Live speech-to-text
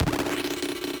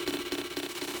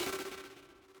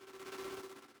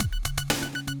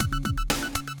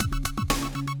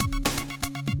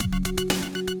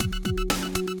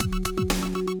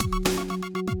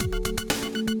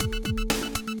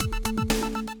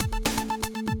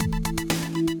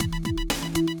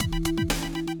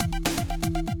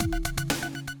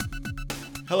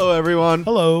Hello, everyone,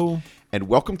 Hello. and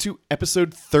welcome to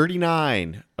episode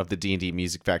 39 of the D&D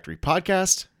Music Factory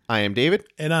podcast. I am David,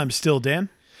 And I'm still Dan.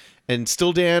 and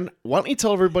still Dan. Why don't you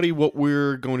tell everybody what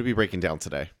we're going to be breaking down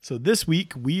today? So this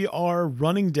week we are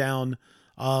running down.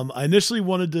 I initially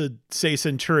wanted to say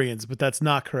centurions, but that's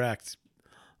not correct.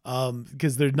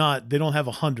 Because they don't have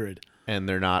 100, And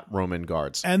they're not Roman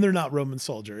guards. and they're not Roman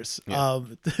soldiers. Yeah.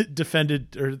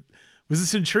 Defended, or was the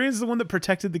centurions the one that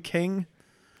protected the king?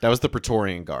 That was the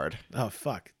Praetorian Guard. Oh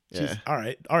fuck. Yeah. Jeez.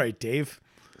 All right, Dave.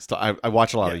 Still, I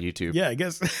watch a lot of YouTube. Yeah, I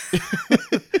guess.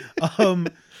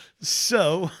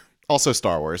 So Also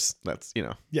Star Wars. That's,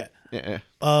 yeah. yeah.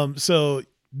 So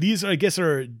these, I guess,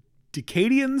 are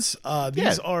Decadians. These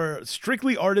Yeah. are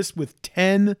strictly artists with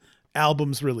 10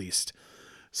 albums released.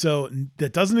 So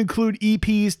that doesn't include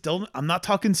EPs. I'm not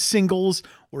talking singles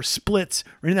or splits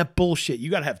or any of that bullshit. You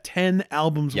got to have 10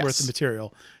 albums Yes. worth of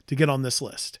material to get on this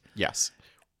list. Yes.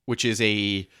 Which is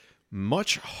a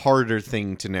much harder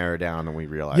thing to narrow down than we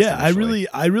realized. Yeah, initially.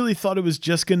 I really thought it was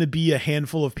just going to be a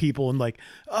handful of people, and like,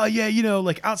 oh yeah,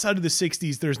 like outside of the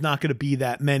 60s, there's not going to be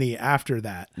that many after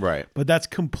that. Right. But that's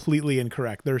completely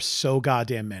incorrect. There's so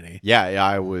goddamn many.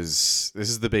 Yeah, this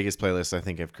is the biggest playlist I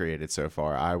think I've created so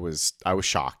far. I was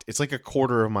shocked. It's like a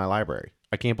quarter of my library.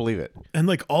 I can't believe it. And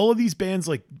like all of these bands,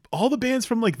 like all the bands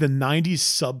from like the 90s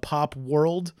sub pop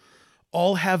world,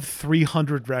 all have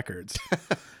 300 records.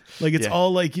 Like it's Yeah.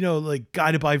 all like, like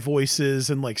Guided by Voices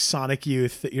and like Sonic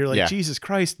Youth, that you're like, Yeah. Jesus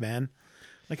Christ, man.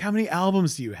 Like how many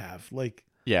albums do you have? Like,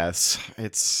 Yes,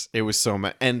 it was so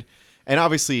much, and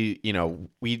obviously,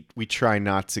 we try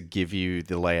not to give you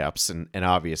the layups and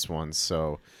obvious ones.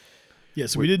 So yeah,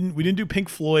 so we didn't do Pink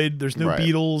Floyd. There's no Right.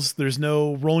 Beatles. There's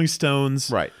no Rolling Stones.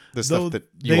 right, the Though stuff that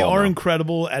you they all are know.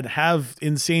 incredible and have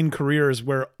insane careers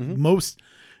where Mm-hmm.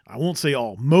 I won't say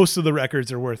all, most of the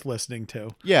records are worth listening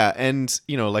to. Yeah, and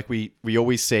like we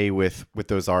always say with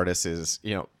those artists is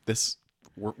this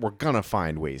we're gonna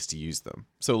find ways to use them.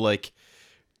 So like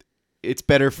it's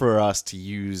better for us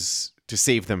to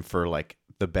save them for like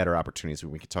the better opportunities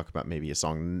when we can talk about maybe a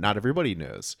song not everybody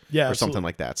knows, Yeah, or absolutely. something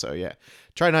like that. So yeah,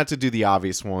 try not to do the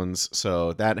obvious ones.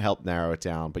 So that helped narrow it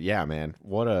down. But yeah, man,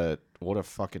 what a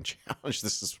fucking challenge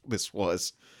this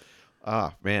was.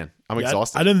 Ah, man, I'm Yeah,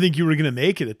 exhausted. I didn't think you were going to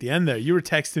make it at the end there. You were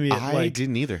texting me at I like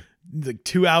didn't either.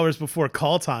 2 hours before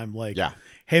call time. Like, Yeah.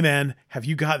 hey man, have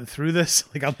you gotten through this?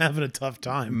 Like I'm having a tough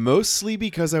time. Mostly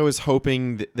because I was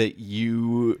hoping that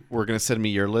you were going to send me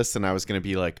your list and I was going to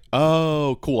be like,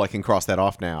 oh, cool, I can cross that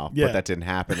off now. Yeah. But that didn't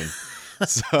happen. And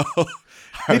so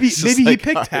I Maybe was just he like,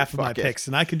 picked all right, half of my fuck it. picks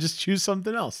and I can just choose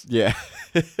something else. Yeah.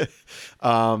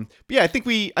 But yeah, I think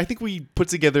we put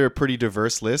together a pretty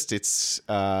diverse list. It's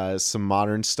some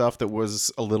modern stuff that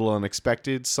was a little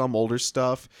unexpected, some older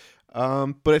stuff.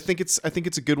 But I think it's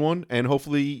a good one, and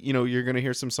hopefully, you're gonna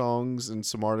hear some songs and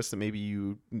some artists that maybe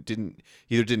you didn't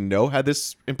know had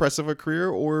this impressive a career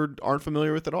or aren't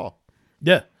familiar with at all.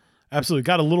 Yeah, absolutely.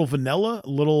 Got a little vanilla, a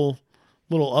little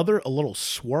other, a little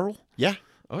swirl. Yeah.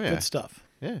 Oh yeah. Good stuff.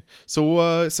 Yeah.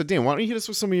 So Dan, why don't you hit us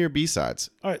with some of your B-sides?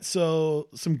 All right, so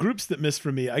some groups that missed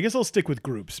for me. I guess I'll stick with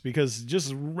groups because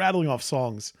just rattling off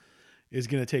songs is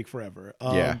going to take forever.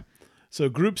 Yeah. So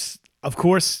groups, of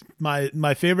course, my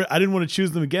favorite. I didn't want to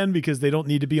choose them again because they don't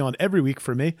need to be on every week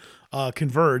for me.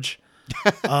 Converge.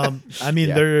 I mean,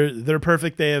 Yeah. they're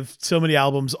perfect. They have so many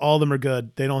albums. All of them are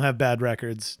good. They don't have bad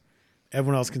records.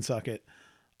 Everyone else can suck it.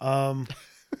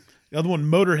 The other one,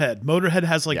 Motorhead. Motorhead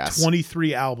has like Yes.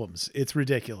 23 albums. It's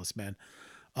ridiculous, man.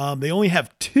 They only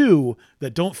have 2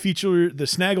 that don't feature the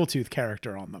Snaggletooth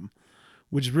character on them,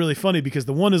 which is really funny because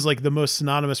the one is like the most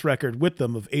synonymous record with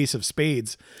them of Ace of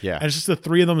Spades. Yeah. And it's just the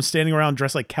 3 of them standing around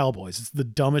dressed like cowboys. It's the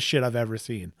dumbest shit I've ever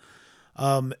seen.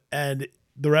 And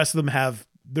the rest of them have,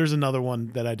 there's another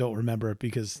one that I don't remember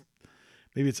because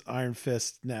maybe it's Iron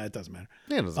Fist. Nah, it doesn't matter.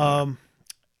 Yeah, it doesn't matter.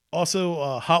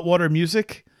 Also, Hot Water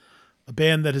Music, a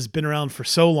band that has been around for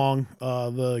so long,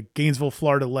 the Gainesville,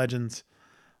 Florida legends.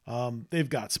 They've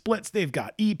got splits, they've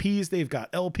got EPs, they've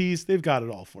got LPs, they've got it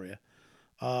all for you.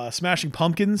 Smashing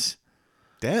Pumpkins,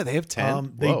 Yeah, they have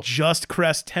 10. they Whoa. just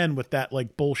crest 10 with that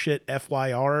like bullshit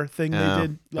FYR thing they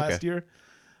did last year.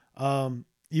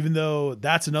 Even though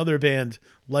that's another band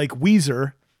like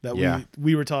Weezer that Yeah.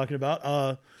 we were talking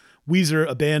about. Weezer,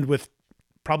 a band with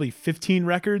probably 15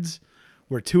 records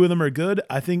where 2 of them are good.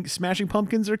 I think Smashing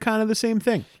Pumpkins are kind of the same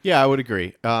thing. Yeah, I would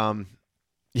agree.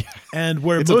 And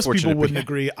where It's most people unfortunate, but wouldn't yeah.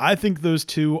 agree, I think those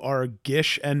 2 are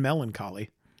Gish and Melancholy.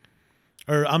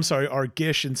 Or I'm sorry, are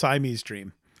Gish and Siamese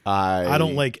Dream. I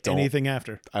don't like anything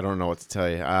after. I don't know what to tell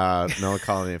you.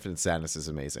 Melancholy and Infinite Sadness is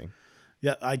amazing.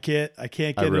 Yeah, I can't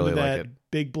get really into like that it.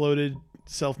 big bloated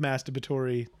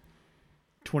self-masturbatory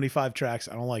 25 tracks.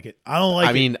 I don't like it. I don't like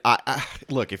I it. mean, I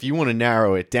look, if you want to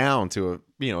narrow it down to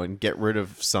and get rid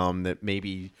of some that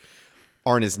maybe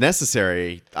aren't as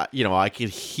necessary, I could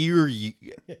hear you.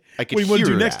 I could What do you want hear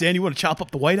to do next, that. Dan? You want to chop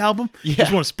up the White Album? You Yeah.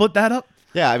 just want to split that up?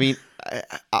 Yeah, I mean,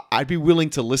 I'd be willing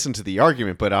to listen to the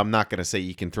argument, but I'm not going to say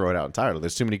you can throw it out entirely.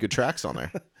 There's too many good tracks on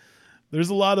there. There's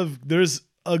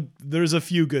a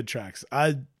few good tracks.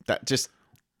 That just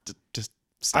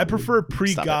stop I it. prefer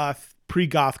Stop it.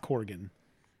 pre-goth Corgan.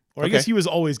 Or I Okay. guess he was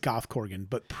always goth Corgan,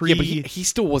 but Yeah, but he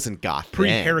still wasn't goth. then.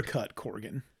 pre-haircut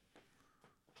Corgan.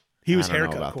 He was I don't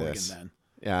know haircut about Corgan this. then.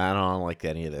 Yeah, I don't like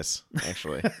any of this.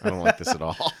 Actually, I don't like this at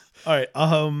all. All right.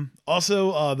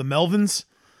 Also, the Melvins.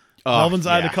 Oh, Melvins,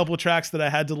 I had yeah. a couple of tracks that I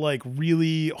had to like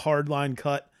really hardline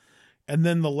cut. And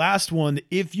then the last one,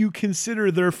 if you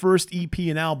consider their first EP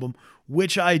and album,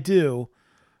 which I do.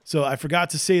 So I forgot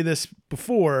to say this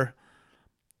before.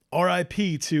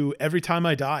 RIP to Every Time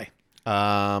I Die.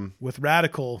 With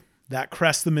Radical, that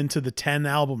crests them into the 10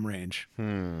 album range.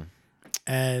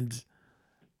 And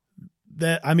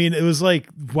that, I mean, it was like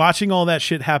watching all that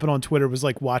shit happen on Twitter was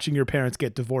like watching your parents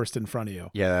get divorced in front of you.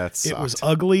 Yeah, that's It was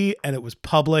ugly and it was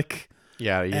public.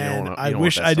 yeah. You And don't I want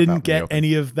wish that I stuff out in didn't the get open.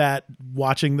 any of that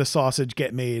watching the sausage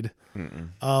get made.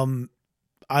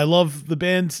 I love the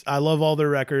band. I love all their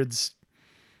records.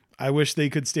 I wish they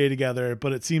could stay together,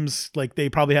 but it seems like they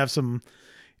probably have some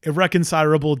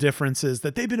irreconcilable differences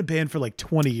that they've been a band for like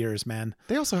 20 years, man.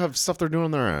 They also have stuff they're doing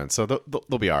on their own, so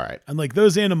they'll be all right. And like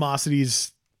those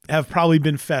animosities have probably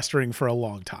been festering for a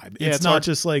long time. Yeah, it's it's not hard-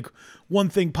 just like one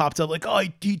thing popped up like, oh,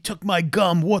 he took my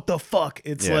gum. What the fuck?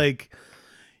 It's Yeah. like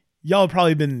y'all have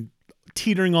probably been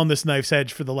teetering on this knife's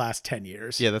edge for the last 10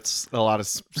 years. Yeah, that's a lot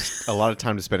of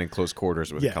time to spend in close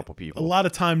quarters with a couple people. A lot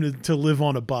of time to live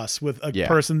on a bus with a Yeah.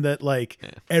 person that like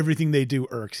everything they do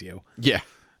irks you. Yeah,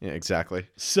 exactly.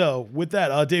 So with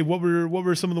that, Dave, what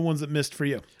were some of the ones that missed for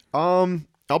you?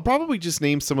 I'll probably just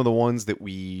name some of the ones that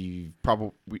we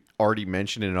probably already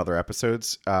mentioned in other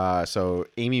episodes. So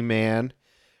Amy Mann,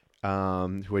 who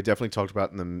I definitely talked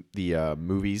about in the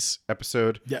movies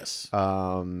episode. Yes.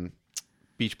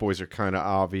 Beach Boys are kind of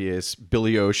obvious.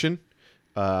 Billy Ocean,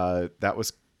 that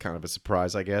was kind of a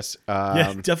surprise, I guess.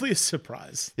 Yeah, definitely a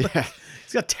surprise. Yeah,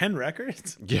 He's got 10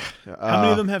 records. yeah. How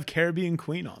many of them have Caribbean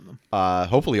Queen on them?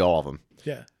 Hopefully all of them.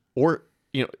 Yeah. Or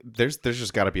there's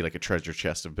just got to be like a treasure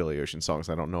chest of Billy Ocean songs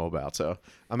I don't know about. So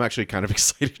I'm actually kind of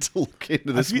excited to look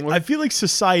into this more. I feel like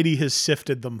society has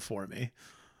sifted them for me.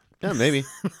 Yeah, maybe.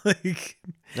 Like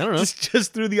I don't know.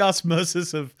 just through the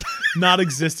osmosis of not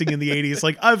existing in the 80s.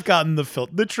 Like I've gotten the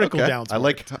trickle Okay. down. I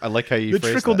like how you the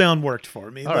phrased trickle that. down worked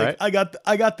for me. All like right.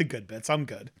 I got the good bits. I'm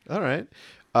good. All right.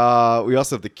 We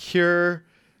also have The Cure,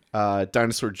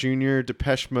 Dinosaur Jr.,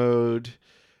 Depeche Mode,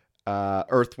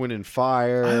 Earth, Wind, and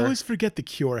Fire. I always forget The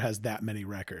Cure has that many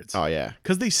records. Oh yeah.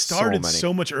 Because they started many.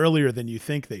 so much earlier than you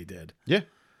think they did. Yeah.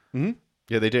 Mm-hmm.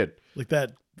 Yeah, they did. Like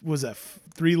that was that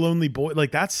Three Lonely Boys.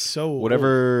 Like that's so old.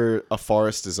 Whatever A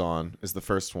Forest Is On is the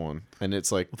first one, and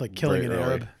it's like With, like, Killing very an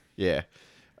early. Arab. Yeah.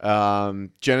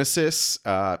 Genesis,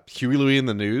 Huey, Louie, and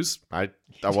the News. I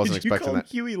wasn't Did you expecting call that.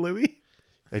 Huey Louie?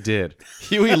 I did.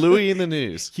 Huey, Louie, and the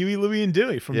News. Huey, Louie, and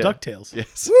Dewey from Yeah. DuckTales.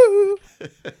 Yes. Woo!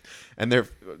 And their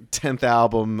 10th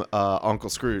album, Uncle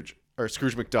Scrooge, or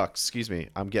Scrooge McDuck, excuse me.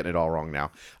 I'm getting it all wrong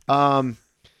now.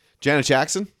 Janet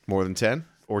Jackson, more than 10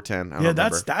 or 10. I don't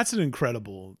remember. that's an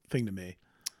incredible thing to me.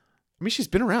 I mean, she's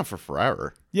been around for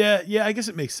forever. Yeah, I guess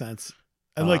it makes sense.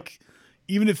 And like,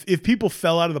 even if people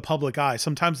fell out of the public eye,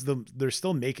 sometimes they're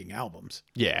still making albums.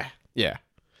 Yeah. Yeah.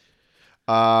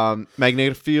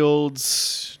 Magnetic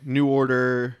Fields, New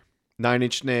Order, Nine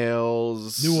Inch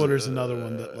Nails. New Order's another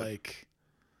one that like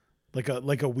a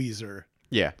Weezer.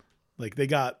 Yeah. Like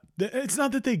it's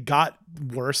not that they got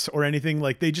worse or anything.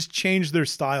 Like they just changed their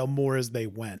style more as they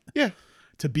went Yeah.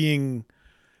 to being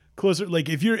closer. Like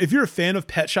if you're a fan of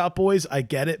Pet Shop Boys, I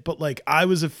get it. But like I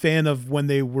was a fan of when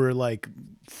they were like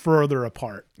further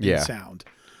apart in sound.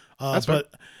 That's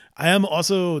but I am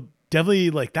also definitely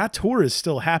like that tour is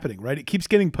still happening, right? It keeps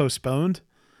getting postponed.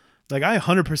 Like I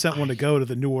 100% want to go to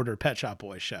the New Order Pet Shop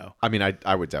Boys show. I mean,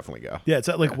 I would definitely go. Yeah, it's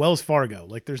at like Wells Fargo.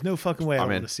 Like there's no fucking way I in.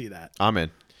 want to see that. I'm in.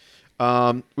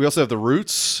 We also have The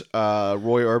Roots,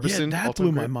 Roy Orbison. Yeah, that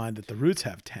blew my mind that the Roots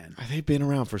have 10. They've been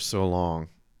around for so long.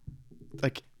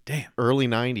 Like Damn. early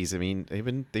 90s. I mean,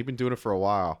 they've been doing it for a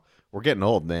while. We're getting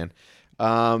old, man.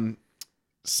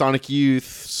 Sonic Youth,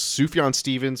 Sufjan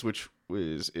Stevens, which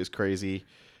is crazy.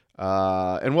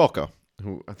 And Welko,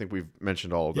 who I think we've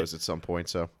mentioned all of those at some point.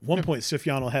 So One point,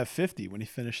 Sufjan will have 50 when he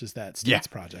finishes that States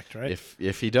project, right?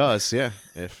 if he does, yeah.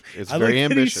 If it's I very like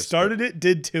that ambitious. he started it,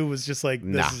 did too, was just like,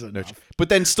 this Nah, is no enough. ch- but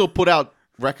then still put out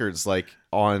records like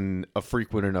on a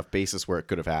frequent enough basis where it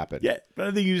could have happened. Yeah, but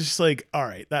I think he's just like, all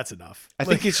right, that's enough. I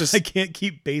think it's just I can't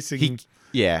keep basing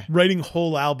writing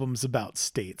whole albums about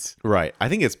states. Right. I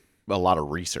think it's a lot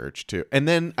of research too. And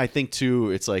then I think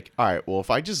too, it's like, all right, well, if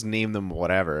I just name them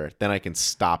whatever, then I can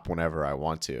stop whenever I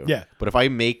want to. Yeah. But if I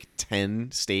make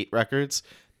 10 state records,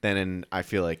 then I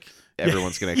feel like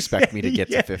everyone's going to expect me to get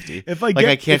to 50. If I like, get,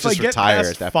 I can't if just I get retire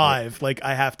past at that 5, point. like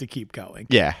I have to keep going.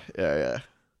 Yeah.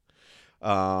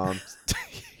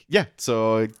 Yeah.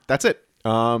 So that's it.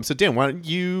 So Dan, why don't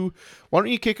you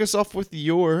kick us off with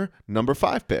your number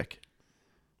 5 pick?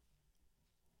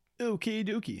 Okie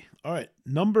dokie. All right.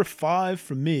 Number 5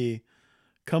 from me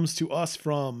comes to us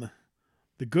from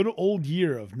the good old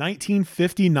year of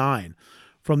 1959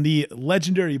 from the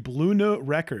legendary Blue Note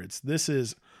Records. This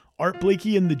is Art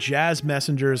Blakey and the Jazz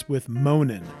Messengers with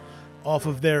Moanin' off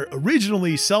of their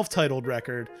originally self-titled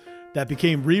record that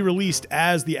became re-released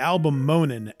as the album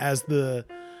Moanin' as the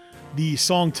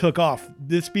song took off.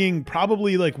 This being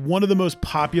probably like one of the most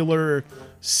popular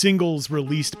singles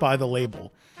released by the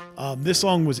label. This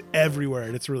song was everywhere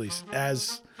at its release.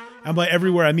 And by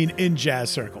everywhere, I mean in jazz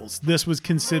circles. This was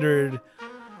considered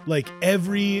like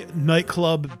every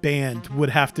nightclub band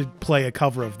would have to play a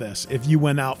cover of this. If you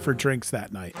went out for drinks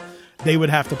that night, they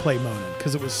would have to play Moanin'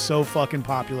 because it was so fucking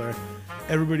popular.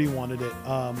 Everybody wanted it.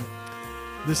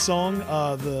 This song,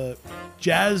 the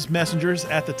Jazz Messengers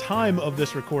at the time of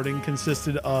this recording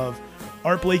consisted of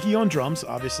Art Blakey on drums,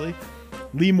 obviously,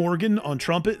 Lee Morgan on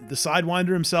trumpet, the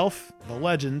Sidewinder himself, the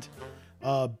legend,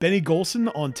 Benny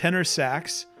Golson on tenor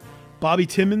sax, Bobby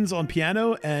Timmons on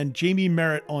piano, and Jamie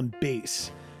Merritt on bass.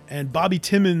 And Bobby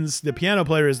Timmons, the piano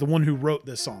player, is the one who wrote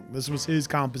this song. This was his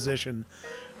composition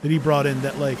that he brought in.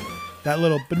 That little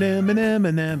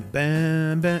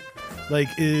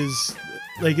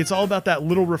it's all about that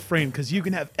little refrain, because you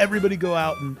can have everybody go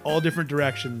out in all different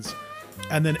directions,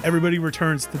 and then everybody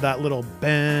returns to that little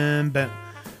bam bam,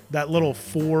 that little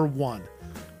 4-1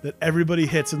 that everybody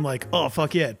hits, and like, oh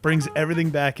fuck yeah, it brings everything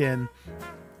back in.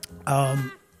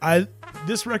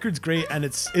 This record's great, and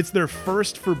it's their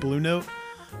first for Blue Note.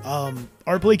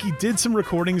 Art Blakey did some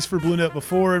recordings for Blue Note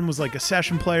before and was like a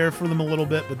session player for them a little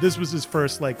bit, but this was his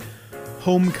first like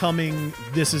homecoming.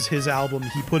 This is his album.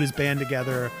 He put his band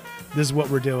together. This is what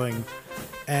we're doing.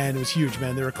 And it was huge,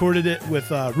 man. They recorded it with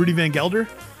Rudy Van Gelder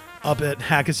up at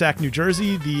Hackensack, New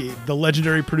Jersey, the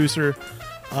legendary producer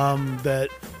that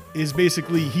is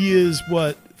basically, he is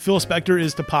what Phil Spector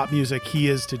is to pop music. He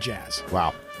is to jazz.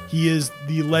 Wow. He is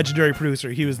the legendary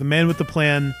producer. He was the man with the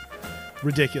plan.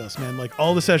 Ridiculous, man. Like,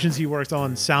 all the sessions he worked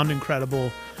on sound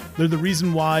incredible. They're the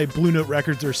reason why Blue Note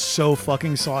records are so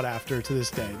fucking sought after to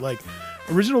this day. Like,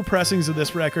 original pressings of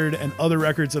this record and other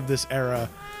records of this era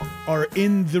are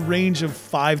in the range of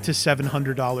 $500 to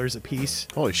 $700 a piece.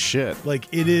 Holy shit. Like,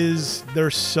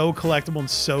 they're so collectible and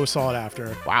so sought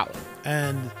after. Wow.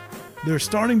 And they're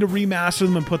starting to remaster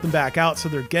them and put them back out, so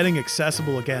they're getting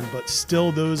accessible again, but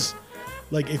still those,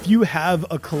 like, if you have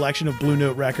a collection of Blue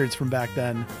Note records from back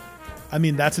then, I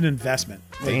mean, that's an investment.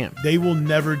 Like, damn. They will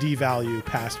never devalue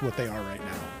past what they are right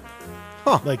now.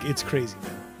 Huh. Like, it's crazy,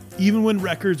 man. Even when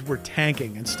records were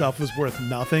tanking and stuff was worth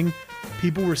nothing,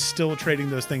 people were still trading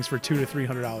those things for $200 to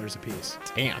 $300 a piece.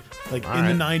 Damn. Like, All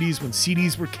in right. the 90s, when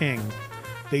CDs were king,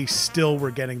 they still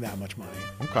were getting that much money.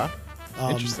 Okay.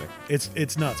 Interesting.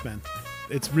 It's nuts, man.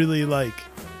 It's really like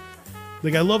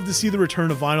I love to see the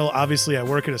return of vinyl. Obviously, I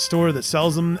work at a store that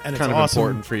sells them, and Kind it's of awesome.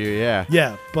 important for you, yeah.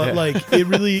 Yeah, but Yeah. like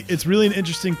it's really an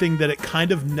interesting thing that it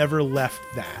kind of never left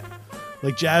that.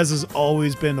 Like, jazz has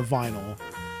always been a vinyl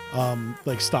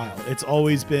like style. It's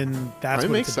always been that's It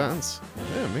what makes it's about. sense.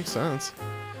 Yeah, it makes sense.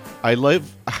 I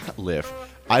love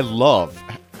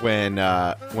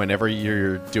whenever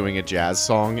you're doing a jazz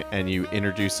song and you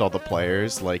introduce all the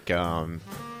players, like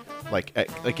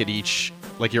at each,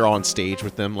 like you're on stage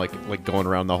with them, like going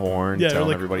around the horn, Yeah, or telling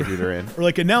like- everybody who they're in. Or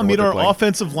like, and now What meet they're our playing.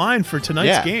 offensive line for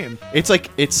tonight's game. It's like,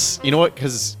 you know what,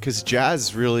 because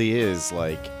jazz really is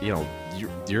like, you know,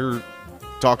 you're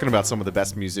talking about some of the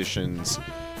best musicians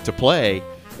to play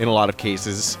in a lot of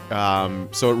cases.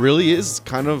 So it really is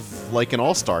kind of like an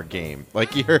all-star game.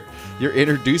 Like, you're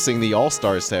introducing the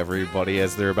all-stars to everybody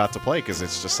as they're about to play, because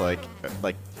it's just like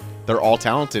they're all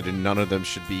talented and none of them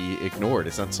should be ignored.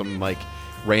 It's not some like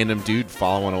random dude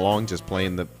following along just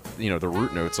playing the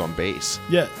root notes on bass.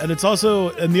 Yeah, and it's also,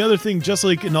 and the other thing, just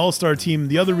like an all-star team,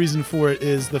 the other reason for it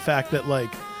is the fact that,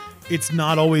 like, it's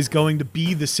not always going to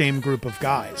be the same group of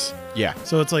guys. Yeah.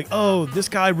 So it's like, oh, this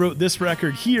guy wrote this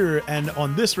record here, and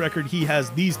on this record he has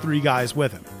these 3 guys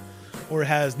with him, or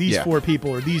has these 4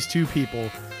 people or these 2 people,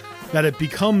 that it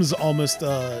becomes almost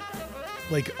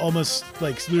like almost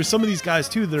like there's some of these guys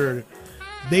too that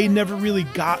they never really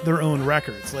got their own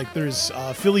records. Like there's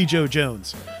Philly Joe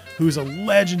Jones, who's a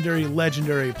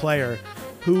legendary player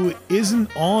who isn't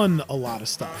on a lot of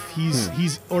stuff. He's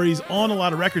on a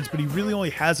lot of records, but he really only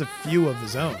has a few of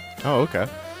his own. Oh, okay.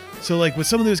 So like with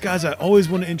some of those guys, I always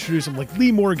want to introduce them. Like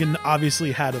Lee Morgan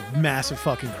obviously had a massive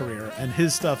fucking career, and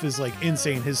his stuff is like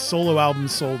insane. His solo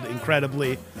albums sold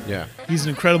incredibly. Yeah. He's an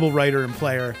incredible writer and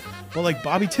player. But like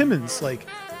Bobby Timmons, like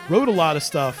wrote a lot of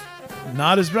stuff,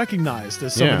 not as recognized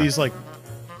as some of these like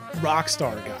rock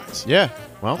star guys. Yeah.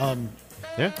 Well.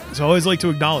 Yeah. So I always like to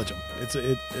acknowledge them.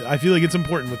 I feel like it's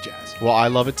important with jazz. Well, I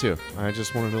love it too. I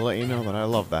just wanted to let you know that I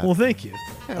love that. Well, thank you.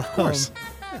 Yeah, of course.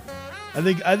 I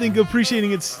think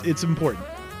appreciating it's important.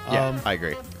 Yeah, I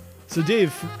agree. So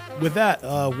Dave, with that,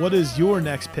 what is your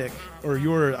next pick, or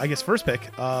your first pick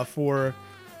for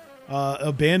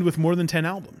a band with more than 10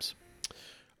 albums?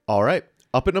 All right.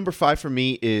 Up at number 5 for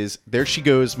me is "There She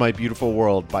Goes, My Beautiful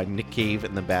World" by Nick Cave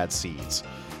and the Bad Seeds.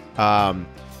 I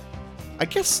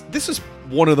guess this is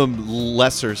one of the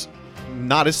lesser,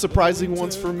 not as surprising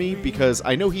ones for me, because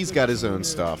I know he's got his own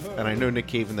stuff, and I know Nick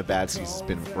Cave and the Bad Seeds has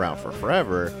been around for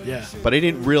forever. Yeah. But I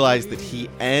didn't realize that he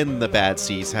and the Bad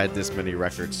Seeds had this many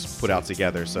records put out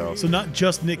together. So not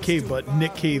just Nick Cave, but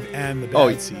Nick Cave and the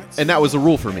Bad Seeds. And that was a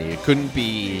rule for me. It couldn't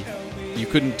be. You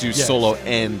couldn't do solo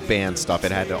and band stuff.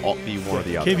 It had to all be one or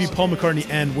the other. KV, Paul McCartney,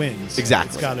 and Wings.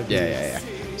 Exactly. It's gotta be. Yeah.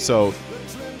 So,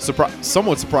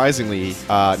 somewhat surprisingly,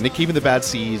 Nick Cave and the Bad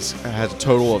Seeds has a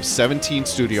total of 17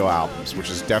 studio albums, which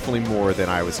is definitely more than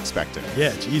I was expecting.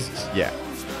 Yeah, Jesus. Yeah.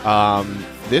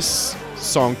 This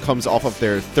song comes off of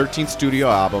their 13th studio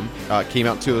album. Came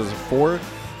out in 2004.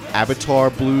 Abattoir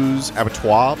Blues,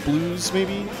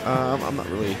 maybe? I'm not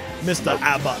really... Mr.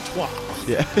 Abattoir.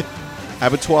 Yeah.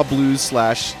 Abattoir Blues /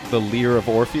 The Lear of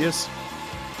Orpheus.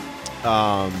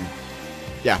 Yeah,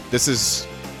 this is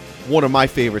one of my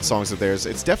favorite songs of theirs.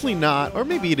 It's definitely not, or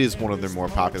maybe it is one of their more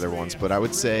popular ones, but I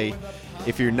would say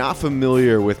if you're not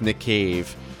familiar with Nick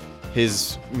Cave,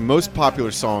 his most popular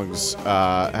songs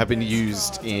have been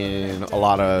used in a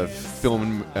lot of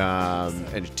film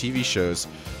and TV shows.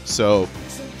 So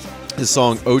his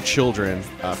song "Oh Children"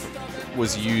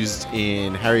 was used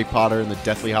in Harry Potter and the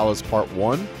Deathly Hallows Part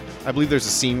 1. I believe there's a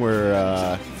scene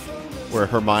where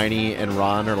Hermione and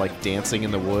Ron are like dancing in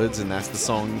the woods, and that's the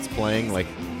song that's playing like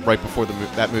right before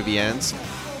that movie ends.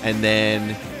 And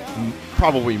then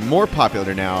probably more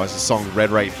popular now is the song "Red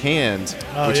Right Hand,"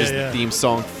 which is the theme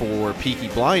song for Peaky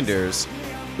Blinders.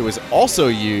 It was also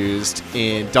used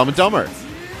in Dumb and Dumber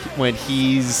when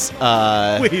he's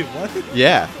Wait, what?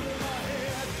 Yeah,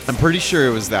 I'm pretty sure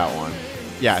it was that one.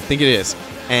 Yeah, I think it is.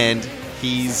 And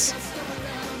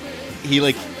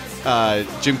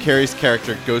Jim Carrey's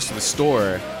character goes to the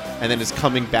store and then is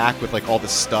coming back with like all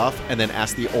this stuff, and then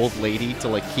asks the old lady to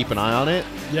like keep an eye on it.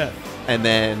 Yeah. And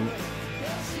then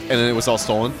it was all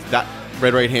stolen. That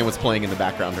Red Right Hand was playing in the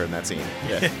background during that scene.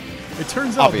 Yeah. It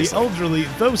turns out Obviously. the elderly,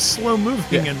 though slow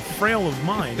moving and frail of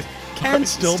mind, can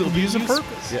still use a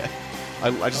purpose. Yeah.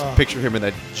 I just picture him in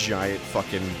that giant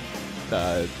fucking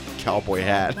cowboy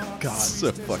hat. God.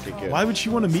 So fucking good. Why would she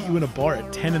want to meet you in a bar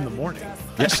at 10 in the morning?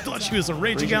 I just thought she was a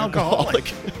raging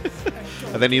alcoholic.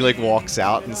 And then he like walks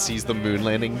out and sees the moon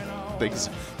landing things.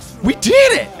 We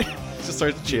did it! Just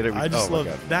starts cheering. I just love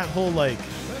that whole like,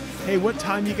 hey, what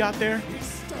time you got there?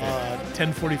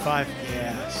 10:45.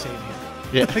 Yeah, same here.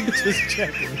 Yeah. Like, just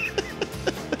checking.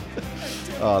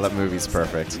 Oh, that movie's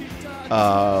perfect.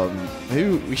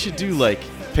 We should do like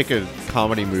pick a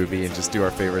comedy movie and just do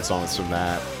our favorite songs from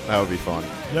that. That would be fun.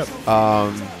 Yep.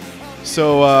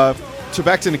 So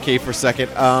back to Nick Cave for a second.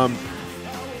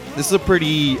 This is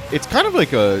it's kind of like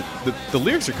the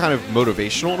lyrics are kind of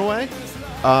motivational in a way.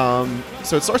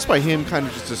 So it starts by him kind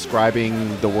of just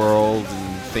describing the world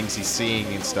and things he's seeing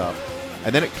and stuff.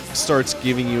 And then it starts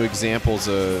giving you examples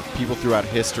of people throughout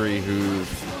history who've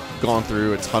gone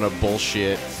through a ton of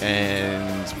bullshit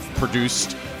and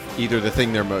produced either the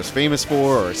thing they're most famous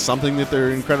for or something that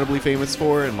they're incredibly famous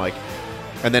for. And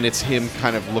then it's him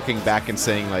kind of looking back and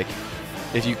saying, like,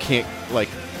 if you can't, like,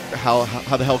 how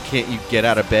the hell can't you get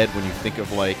out of bed when you think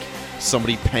of, like,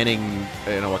 somebody penning,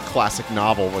 a classic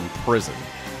novel in prison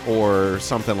or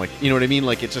something, like, you know what I mean?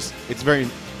 Like, it's very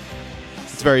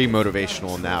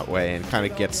motivational in that way, and kind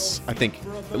of gets, I think,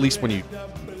 at least when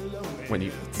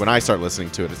I start listening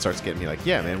to it, it starts getting me like,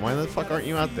 yeah, man, why the fuck aren't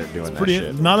you out there doing that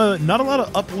shit? Not a lot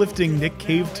of uplifting Nick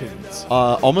Cave tunes.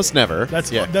 Almost never.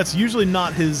 That's usually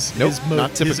not his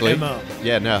not typically. His MO.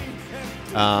 Yeah, no.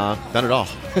 Not at all.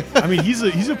 I mean, he's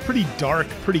a pretty dark,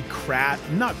 pretty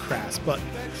not crass, but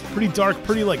pretty dark,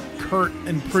 pretty like curt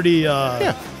and pretty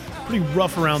pretty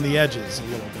rough around the edges a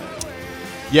little bit.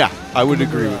 Yeah, I would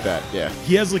agree with that. Yeah.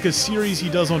 He has like a series he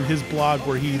does on his blog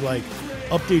where he like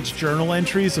updates journal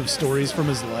entries of stories from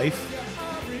his life.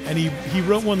 And he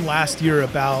wrote one last year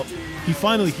about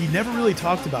he never really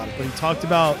talked about it, but he talked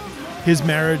about his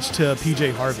marriage to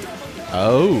PJ Harvey.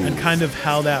 Oh. And kind of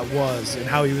how that was, and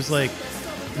how he was like,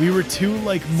 we were two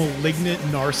like malignant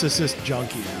narcissist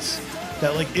junkies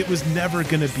that like it was never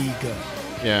gonna be good.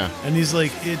 Yeah. And he's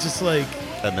like, it just like,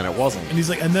 And then it wasn't. and he's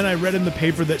like, and then I read in the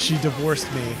paper that she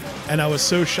divorced me, and I was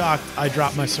so shocked I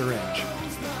dropped my syringe.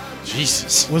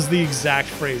 Jesus. Was the exact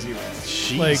phrase he wrote.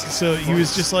 Jesus Like, so he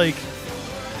was just like,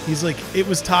 he's like, it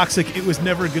was toxic. It was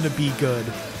never gonna be good.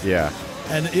 Yeah.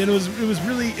 And it was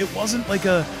really, it wasn't like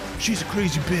a, she's a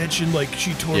crazy bitch and like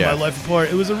she tore Yeah. my life apart.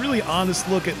 It was a really honest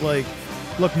look at like,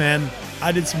 look, man,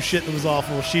 I did some shit that was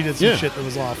awful. She did some Yeah. shit that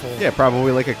was awful. Yeah,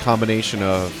 probably like a combination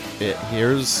of it.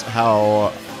 Here's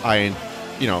how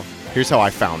here's how I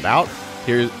found out.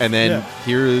 And then Yeah.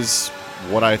 here's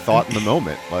what I thought in the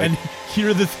moment. Like, And here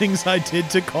are the things I did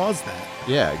to cause that.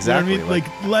 yeah, exactly. You know what I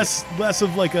mean? Like less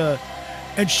of like a,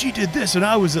 and she did this and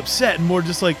I was upset, and more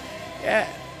just like, yeah,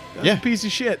 that's Yeah. a piece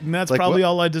of shit, and that's Like, probably what-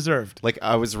 all I deserved. like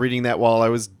I was reading that while I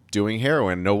was doing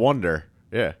heroin. No wonder.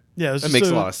 Yeah. Yeah, it was That just makes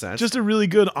a lot of sense. Just a really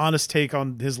good, honest take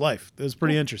on his life. It was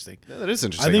pretty interesting. Yeah, that is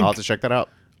interesting. think- I'll have to check that out.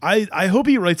 I hope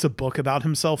he writes a book about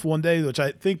himself one day, which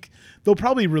I think they'll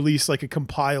probably release like a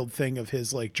compiled thing of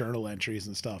his like journal entries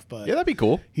and stuff. But Yeah, that'd be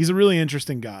cool. he's a really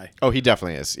interesting guy, Oh, he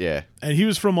definitely is. Yeah. and he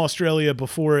was from Australia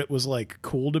before it was like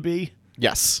cool to be.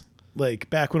 Yes.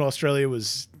 Like back when Australia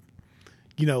was,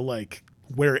 like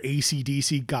where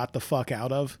AC/DC got the fuck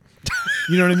out of.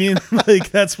 You know what I mean? Like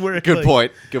that's where. Good like,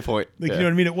 point. Good point. Like Yeah. you know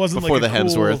what I mean? It wasn't Before like the a cool,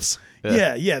 Hemsworths.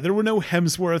 Yeah, there were no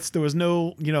Hemsworths. There was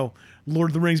no, Lord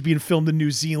of the Rings being filmed in New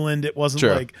Zealand. It wasn't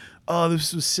True. like, oh,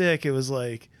 this was sick. It was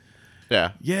like,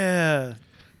 Yeah. yeah,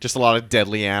 Just a lot of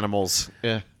deadly animals.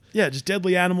 Yeah. just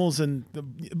deadly animals.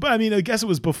 But I mean, I guess it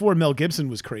was before Mel Gibson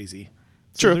was crazy.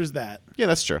 So True. there's that. Yeah,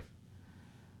 that's true.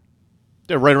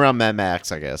 Yeah, right around Mad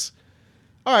Max, I guess.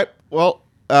 All right. Well,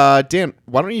 Dan,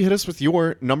 why don't you hit us with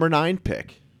your number 9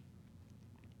 pick?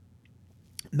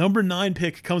 Number 9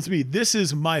 pick comes to me. This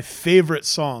is my favorite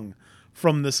song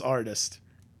from this artist.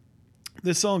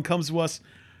 This song comes to us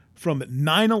from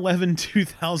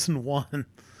 9/11/2001,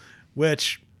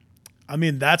 which, I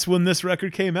mean, that's when this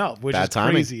record came out, which Bad is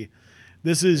timing. crazy.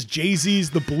 This is Jay-Z's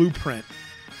The Blueprint.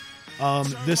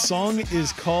 This song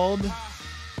is called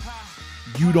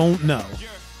You Don't Know.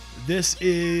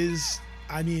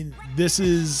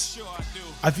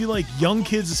 I feel like young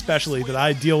kids especially that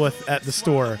I deal with at the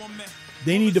store,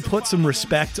 they need to put some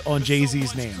respect on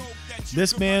Jay-Z's name.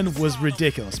 This man was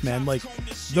ridiculous, man. Like,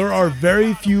 there are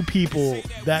very few people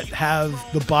that have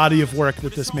the body of work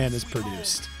that this man has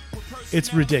produced.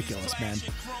 It's ridiculous, man.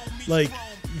 Like,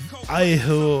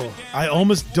 I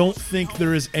almost don't think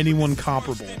there is anyone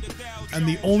comparable. And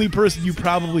the only person you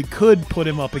probably could put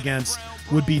him up against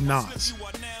would be Nas.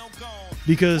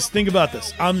 Because think about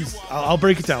this. I'll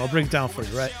break it down. I'll break it down for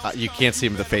you, right? You can't see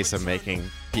him the face of making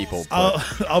people.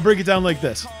 But I'll break it down like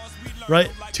this, right?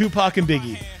 Tupac and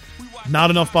Biggie, not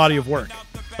enough body of work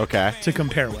okay. to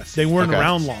compare with. They weren't Okay.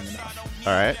 around long enough.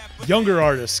 All right. Younger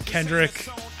artists, Kendrick,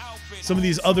 some of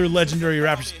these other legendary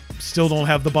rappers still don't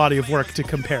have the body of work to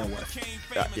compare with.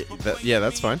 Yeah,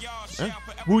 that's fine. Yeah.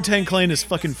 Wu-Tang Clan is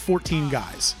fucking 14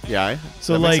 guys. Yeah.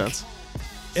 So, that makes like,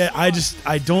 sense.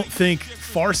 I don't think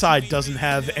Pharcyde doesn't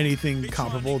have anything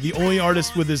comparable. The only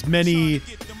artist with as many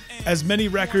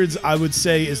records, I would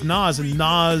say, is Nas, and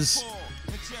Nas,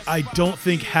 I don't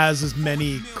think has as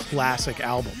many classic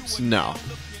albums. No.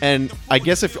 And I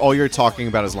guess if all you're talking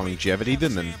about is longevity,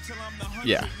 then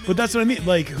yeah. But that's what I mean.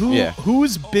 Like,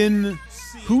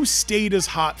 who stayed as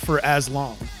hot for as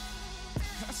long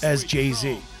as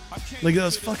Jay-Z? Like, that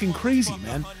was fucking crazy,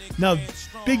 man. Now,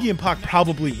 Biggie and Pac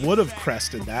probably would have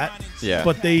crested that. Yeah.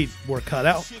 But they were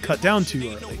cut down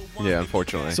too early. Yeah,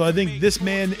 unfortunately. So I think this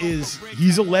man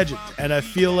he's a legend, and I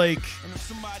feel like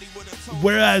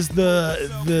whereas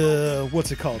the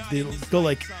what's it called? The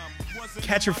like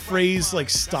catch a phrase like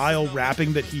style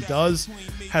rapping that he does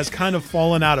has kind of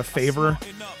fallen out of favor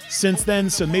since then.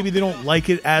 So maybe they don't like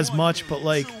it as much, but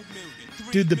like,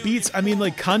 dude, the beats, I mean,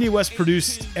 like, Kanye West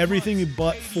produced everything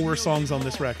but 4 songs on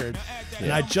this record.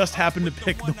 And I just happened to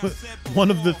pick one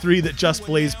of the 3 that Just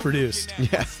Blaze produced.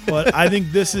 Yeah. But I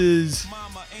think this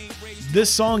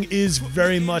song is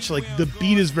very much, like, the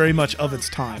beat is very much of its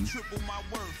time.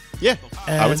 Yeah,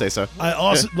 I And would say so. I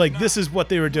also, like, this is what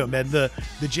they were doing, man. The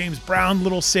James Brown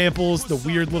little samples, the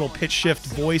weird little pitch shift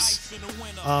voice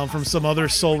from some other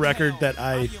soul record that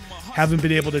I haven't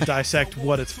been able to dissect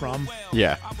what it's from.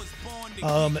 Yeah.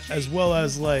 As well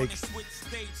as like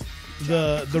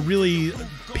the really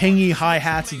pingy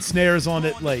hi-hats and snares on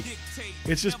it. Like,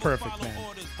 it's just perfect, man.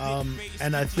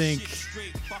 And I think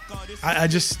I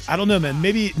don't know, man.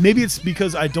 Maybe it's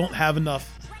because I don't have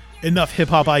enough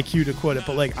hip-hop IQ to quote it,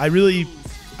 but like I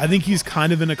think he's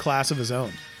kind of in a class of his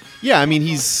own. Yeah, I mean,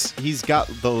 he's got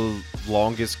the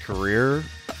longest career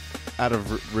out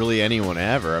of really anyone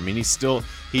ever. I mean, he's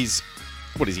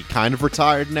what is he, kind of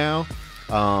retired now?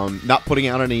 Not putting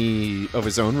out any of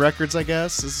his own records, I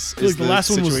guess, is like the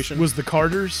last situation. one was the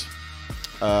Carters.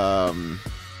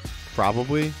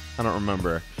 Probably. I don't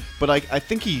remember. But I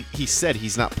think he said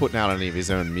he's not putting out any of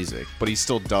his own music, but he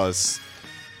still does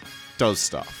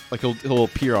stuff. Like he'll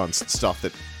appear on stuff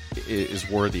that is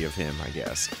worthy of him, I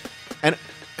guess. And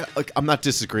like, I'm not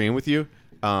disagreeing with you.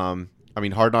 I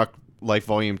mean, Hard Knock Life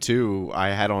Volume 2, I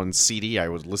had on CD. I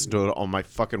would listen to it on my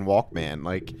fucking Walkman.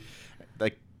 Like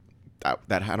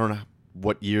that I don't know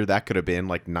what year that could have been,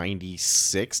 like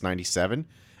 96, 97.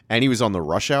 And he was on the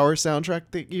Rush Hour soundtrack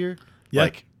that year. Yeah.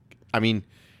 Like, I mean,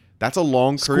 that's a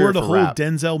long career Scored a for whole rap.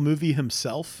 Denzel movie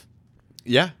himself.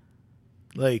 Yeah.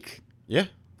 Like, Yeah.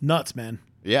 nuts, man.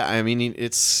 Yeah, I mean,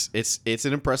 it's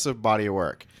an impressive body of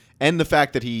work. And the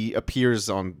fact that he appears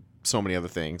on so many other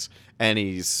things, and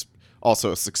he's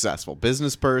also a successful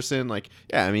business person. Like,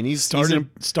 yeah, I mean, he's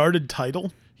started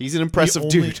Tidal. He's an impressive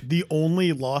dude. The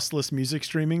only lossless music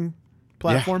streaming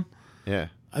platform. Yeah.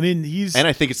 I mean, and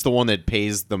I think it's the one that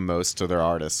pays the most to their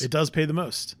artists. It does pay the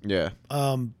most. Yeah.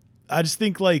 I just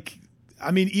think, like,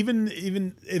 I mean,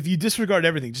 even if you disregard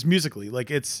everything, just musically, like,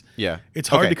 it's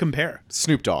hard to compare.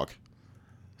 Snoop Dogg.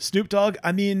 Snoop Dogg,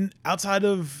 I mean, outside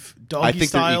of Doggy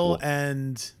Style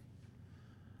and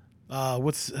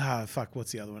what's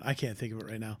the other one? I can't think of it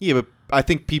right now. Yeah, but I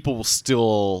think people will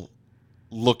still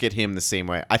look at him the same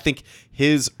way. I think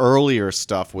his earlier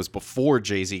stuff was before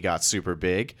Jay-Z got super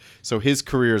big, so his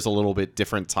career is a little bit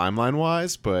different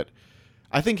timeline-wise, but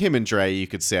I think him and Dre, you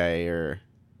could say, are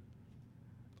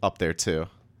up there too.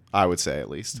 I would say, at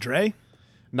least. Dre?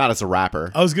 Not as a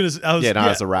rapper. Not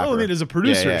as a rapper. Oh, I mean, as a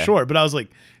producer, sure. But I was like,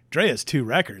 Dre has 2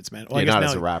 records, man. Well, I guess not now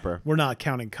as a rapper. We're not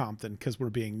counting Compton because we're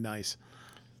being nice.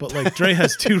 But like, Dre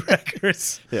has 2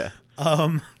 records. Yeah.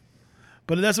 But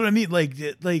that's what I mean. Like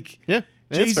yeah,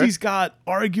 Jay-Z's got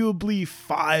arguably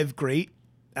 5 great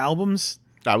albums.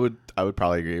 I would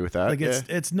probably agree with that. Like,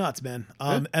 it's nuts, man.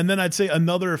 And then I'd say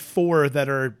another 4 that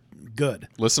are good.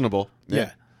 Listenable.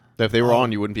 Yeah. If they were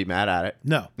on, you wouldn't be mad at it.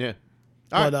 No. Yeah.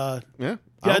 But yeah.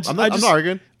 I'm not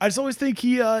arguing. I just always think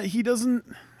he doesn't.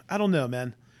 I don't know,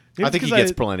 man. Maybe I think he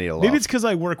gets plenty of love. Maybe it's because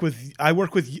I work with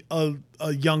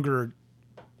a younger,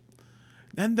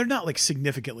 and they're not like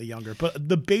significantly younger, but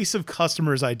the base of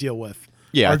customers I deal with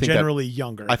are generally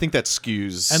younger. I think that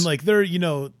skews, and like they're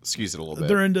skews it a little bit.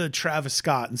 They're into Travis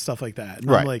Scott and stuff like that.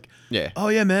 And right. I'm like, yeah. Oh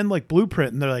yeah, man, like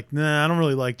Blueprint, and they're like, nah, I don't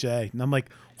really like Jay, and I'm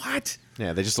like, what?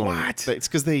 Yeah, they just don't. What? It's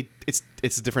because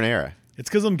it's a different era. It's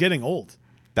because I'm getting old.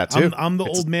 That too. I'm the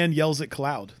old man yells at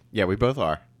cloud. Yeah, we both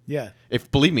are. Yeah.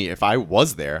 Believe me, if I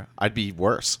was there, I'd be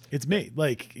worse. It's me.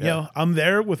 Like, you know, I'm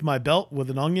there with my belt with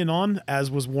an onion on, as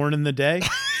was worn in the day,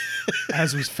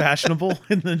 as was fashionable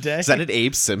in the day. Is that an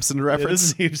Abe Simpson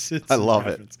reference? It is an Abe Simpson I love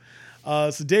reference.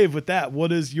 So, Dave, with that,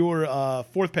 what is your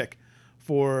 4th pick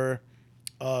for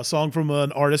a song from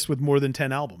an artist with more than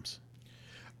 10 albums?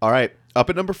 All right. Up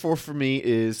at number 4 for me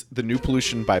is The New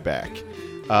Pollution by Beck.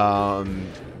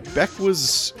 Beck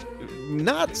was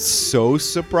not so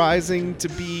surprising to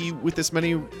be with this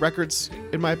many records,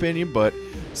 in my opinion, but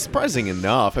surprising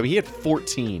enough. I mean, he had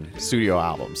 14 studio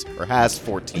albums, or has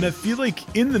 14. And I feel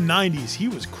like in the 90s, he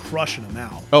was crushing them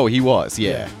out. Oh, he was,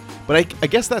 yeah. But I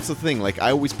guess that's the thing. Like,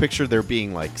 I always picture there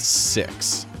being like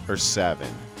 6 or 7.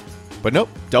 But nope,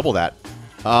 double that.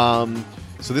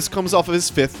 So this comes off of his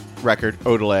 5th record,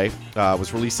 Odelay.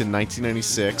 Was released in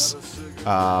 1996.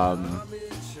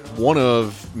 One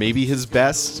of maybe his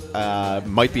best,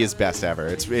 might be his best ever.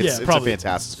 It's a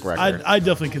fantastic record. I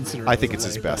definitely consider it. I think it's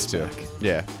his best too.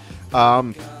 Yeah.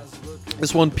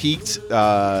 This one peaked,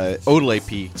 Odelay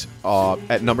peaked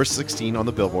at number 16 on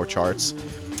the Billboard charts.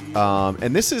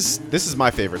 And this is my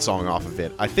favorite song off of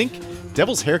it. I think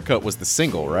Devil's Haircut was the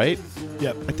single, right?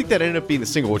 Yep. I think that ended up being the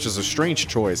single, which is a strange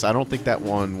choice. I don't think that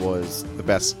one was the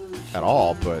best at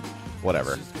all, but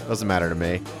whatever. Doesn't matter to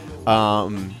me.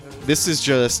 This is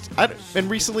just, and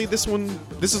recently this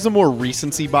is a more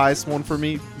recency biased one for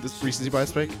me. This recency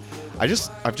bias pick. I've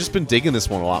just been digging this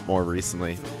one a lot more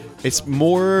recently. It's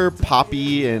more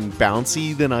poppy and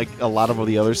bouncy than a lot of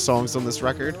the other songs on this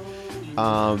record.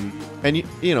 And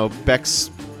you know, Beck's,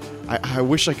 I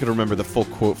wish I could remember the full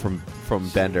quote from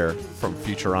Bender from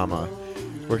Futurama,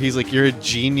 where he's like, "You're a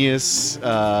genius,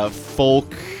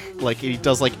 folk." Like he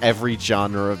does like every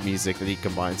genre of music that he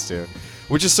combines to,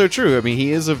 which is so true. I mean,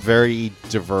 he is a very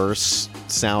diverse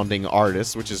sounding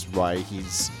artist, which is why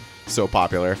he's so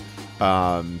popular.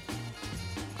 God,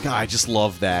 I just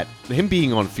love that. Him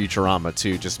being on Futurama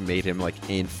too just made him like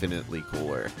infinitely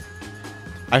cooler.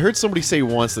 I heard somebody say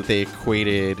once that they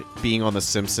equated being on The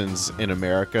Simpsons in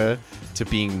America to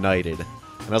being knighted.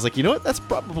 And I was like, you know what? That's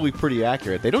probably pretty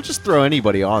accurate. They don't just throw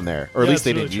anybody on there. Or at least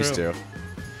they didn't used to.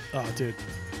 Oh, dude.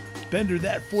 Bender,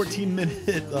 that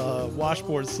 14-minute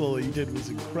washboard solo you did was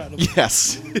incredible.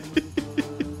 Yes.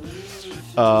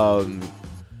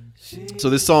 So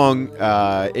this song,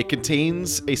 it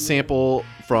contains a sample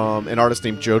from an artist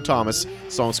named Joe Thomas.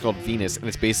 The song's called Venus, and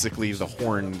it's basically the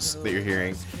horns that you're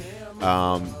hearing.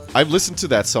 I've listened to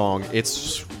that song.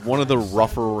 It's one of the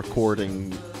rougher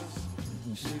recordings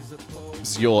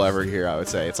you'll ever hear, I would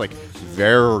say. It's like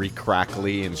very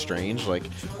crackly and strange, like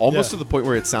almost to the point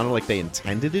where it sounded like they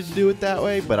intended it to do it that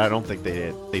way, but I don't think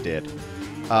they did.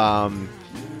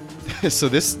 So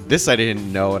this I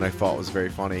didn't know, and I thought was very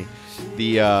funny.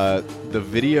 The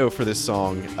video for this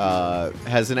song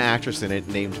has an actress in it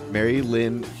named Mary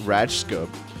Lynn Rajskub,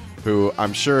 who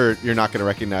I'm sure you're not going to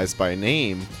recognize by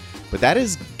name, but that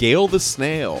is Gail the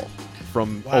Snail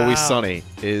from Always Sunny,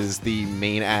 is the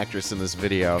main actress in this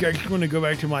video. I just want to go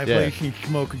back to my place and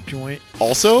smoke a joint.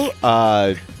 Also,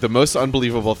 the most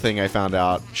unbelievable thing I found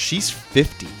out, she's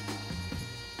 50.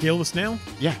 Gail the Snail?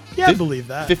 Yeah. I believe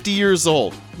that. 50 years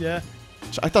old. Yeah.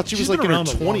 I thought she was like in her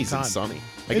 20s in Sunny.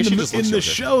 I guess she just looks in the younger.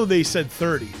 show, they said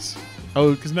 30s.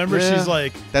 Oh, because remember, she's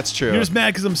like, that's true. You're just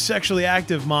mad because I'm sexually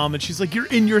active, Mom. And she's like, you're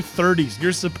in your 30s.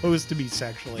 You're supposed to be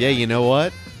sexually active. You know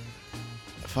what?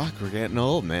 Fuck, we're getting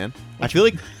old, man. I feel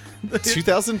like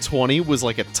 2020 was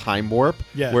like a time warp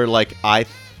where like I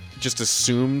just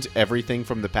assumed everything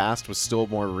from the past was still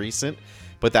more recent,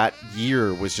 but that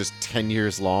year was just 10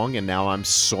 years long, and now I'm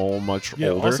so much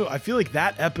older. Also, I feel like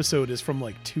that episode is from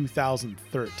like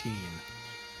 2013.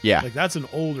 Yeah. Like that's an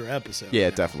older episode. Yeah,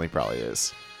 it definitely probably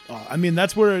is. I mean,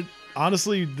 that's where,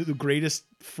 honestly, the greatest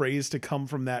phrase to come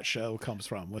from that show comes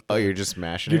from. You're just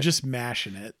mashing it? You're just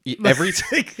mashing it. Every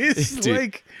it's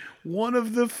like one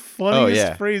of the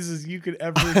funniest phrases you could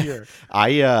ever hear.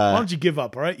 Why don't you give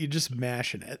up, all right? You're just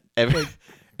mashing it.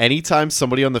 Anytime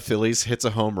somebody on the Phillies hits a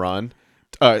home run,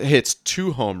 hits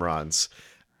 2 home runs,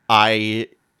 I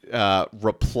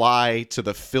reply to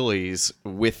the Phillies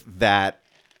with that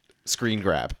screen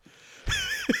grab.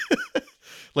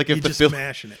 Like if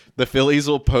the Phillies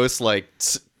will post like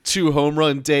 2 home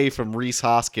run day from Rhys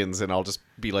Hoskins, and I'll just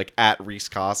be like at Rhys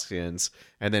Hoskins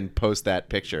and then post that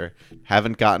picture.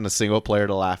 Haven't gotten a single player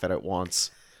to laugh at it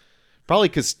once. Probably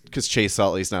because Chase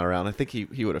Utley's not around. I think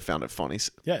he would have found it funny.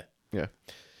 Yeah. Yeah.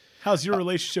 How's your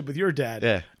relationship with your dad?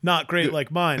 Yeah. Not great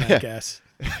like mine, I guess.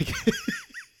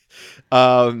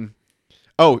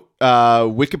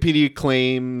 Wikipedia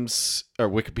claims, or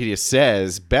Wikipedia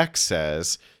says, Beck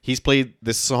says he's played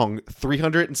this song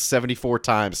 374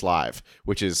 times live,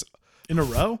 which is in a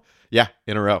row. Yeah,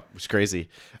 in a row, which is crazy.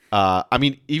 I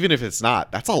mean, even if it's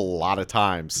not, that's a lot of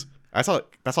times. That's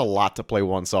a lot to play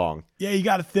one song. Yeah, you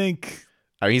got to think.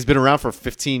 I mean, he's been around for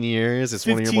 15 years. It's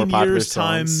one of your more popular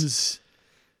songs. Times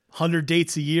 100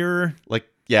 dates a year. Like,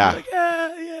 yeah. Like,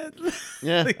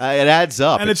 yeah, it adds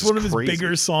up. And it's one of his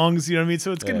bigger songs, you know what I mean?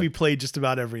 So it's going to be played just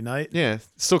about every night. Yeah, it's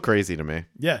still crazy to me.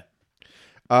 Yeah.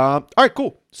 All right,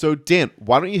 cool. So, Dan,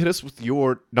 why don't you hit us with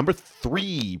your number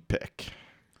 3 pick?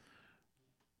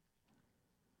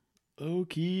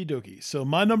 Okie dokie. So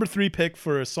my number 3 pick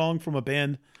for a song from a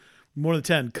band more than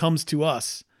 10 comes to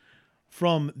us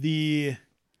from the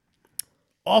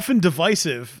often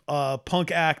divisive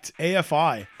punk act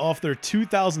AFI off their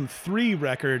 2003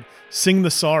 record Sing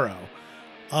the Sorrow.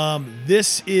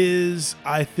 This is,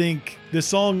 I think, the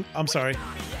song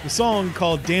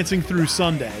called Dancing Through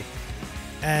Sunday.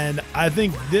 And I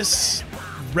think this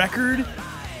record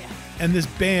and this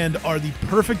band are the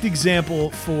perfect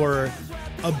example for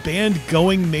a band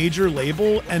going major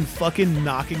label and fucking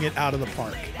knocking it out of the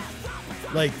park.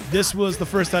 Like, this was the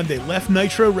first time they left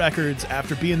Nitro Records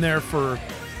after being there for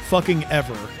fucking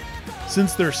ever,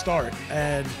 since their start,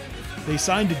 and they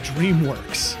signed to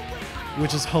DreamWorks,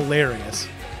 which is hilarious.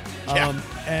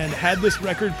 And had this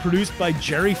record produced by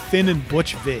Jerry Finn and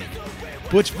Butch Vig.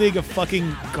 Butch Vig, a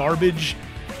fucking garbage,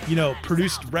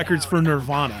 produced records for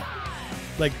Nirvana.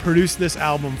 Like, produced this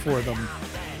album for them.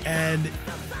 And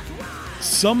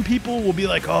some people will be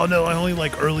like, oh no, I only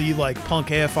like early like punk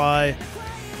AFI.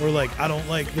 or like I don't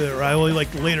like or I only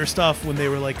like the later stuff when they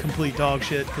were like complete dog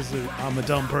shit because I'm a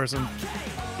dumb person.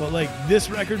 But like this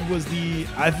record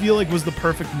I feel like was the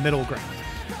perfect middle ground.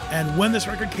 And when this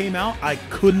record came out, I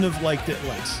couldn't have liked it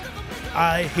less.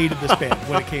 I hated this band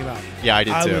when it came out. Yeah, I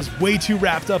did too. I was way too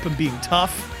wrapped up in being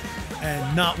tough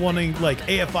and not wanting, like,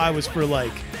 AFI was for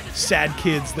like sad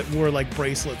kids that wore like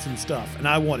bracelets and stuff, and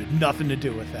I wanted nothing to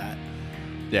do with that.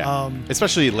 Yeah.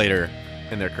 Especially later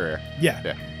in their career.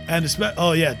 Yeah. And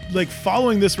like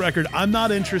following this record, I'm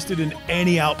not interested in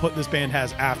any output this band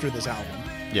has after this album.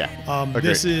 Yeah.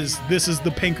 This is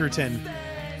the Pinkerton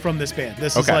from this band.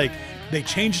 This is like they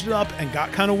changed it up and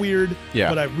got kind of weird. Yeah.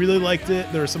 But I really liked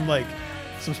it. There were some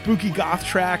spooky goth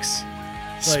tracks,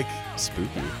 like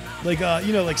spooky, like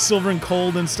like Silver and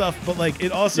Cold and stuff. But like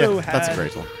it also had that's a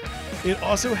great one. It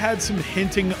also had some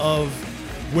hinting of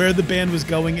where the band was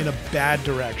going in a bad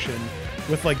direction,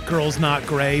 with like Girls Not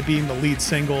Grey being the lead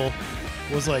single.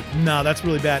 Was like, nah, that's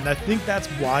really bad. And I think that's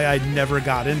why I never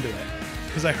got into it.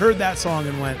 Because I heard that song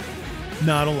and went,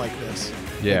 no, I don't like this.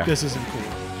 Yeah. Like, this isn't cool.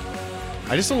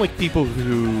 I just don't like people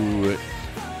who...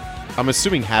 I'm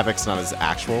assuming Havoc's not his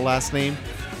actual last name.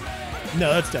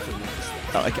 No, that's definitely not his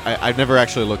last name. I've never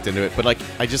actually looked into it, but like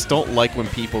I just don't like when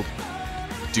people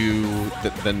do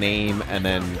the name and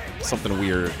then something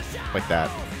weird like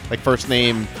that. Like first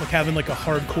name... Like having like a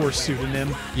hardcore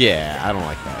pseudonym. Yeah, I don't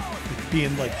like that. Like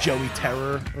being like Joey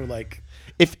Terror or like...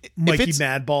 if Mikey it's,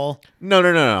 Madball.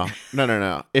 No.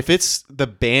 If it's the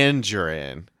band you're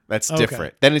in, that's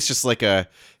different. Then it's just like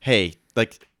hey,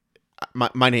 like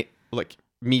my name, like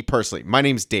me personally, my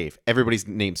name's Dave. Everybody's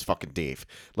name's fucking Dave.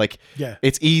 Like, yeah,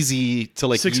 it's easy to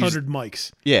like 600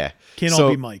 mics. Yeah, can't all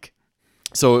be Mike.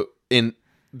 So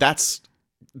that's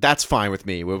fine with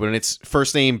me. When it's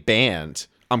first name band,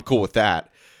 I'm cool with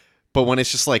that. But when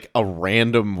it's just like a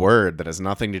random word that has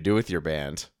nothing to do with your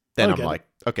band, then I'm like,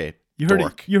 okay. You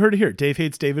heard it here. Dave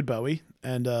hates David Bowie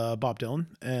and Bob Dylan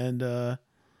and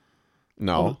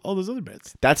no, all those other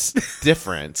bands. That's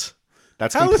different.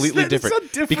 That's completely different. It's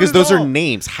not different because at those all. are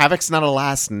names. Havoc's not a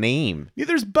last name.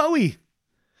 Neither's Bowie.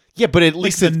 Yeah, but at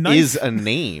least it knife. is a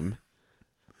name.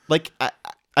 Like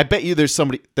I bet you there's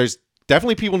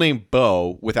definitely people named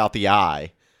Bo without the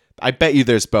I. I bet you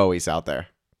there's Bowies out there.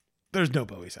 There's no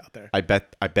Bowies out there. I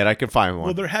bet I can find one.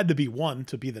 Well, there had to be one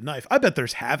to be the knife. I bet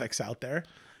there's Havoc's out there.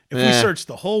 If we search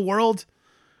the whole world,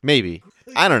 maybe.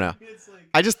 I don't know.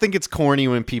 I just think it's corny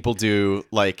when people do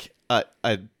like a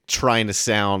trying to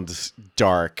sound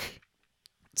dark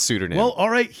pseudonym. Well, all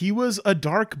right, he was a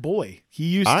dark boy. He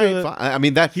used to. Fine. I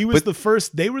mean that he was the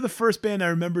first. They were the first band I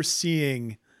remember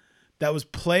seeing that was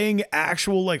playing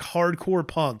actual like hardcore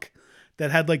punk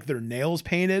that had like their nails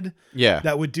painted. Yeah.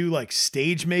 That would do like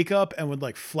stage makeup and would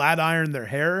like flat iron their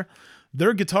hair.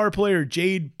 Their guitar player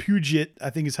Jade Puget, I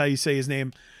think is how you say his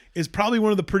name, is probably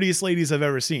one of the prettiest ladies I've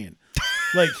ever seen.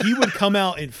 Like he would come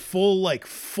out in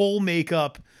full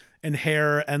makeup and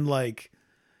hair and like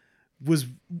was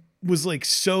like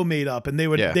so made up, and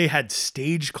they had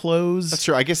stage clothes. That's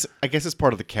true. I guess it's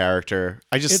part of the character.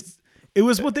 It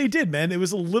was what they did, man. It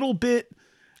was a little bit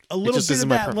of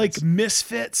that like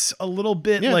Misfits, a little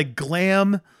bit like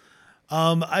glam.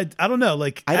 I don't know,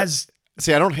 like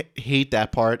See, I don't hate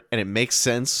that part, and it makes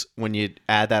sense when you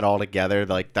add that all together.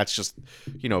 Like that's just,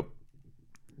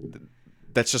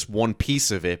 that's just one piece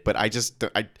of it. But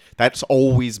that's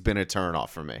always been a turnoff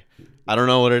for me. I don't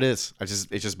know what it is.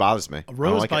 It just bothers me. A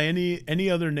rose by any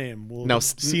other name will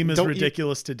seem as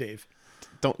ridiculous to Dave.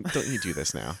 Don't you do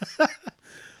this now?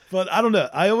 But I don't know.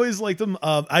 I always liked them.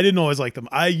 I didn't always like them.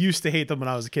 I used to hate them when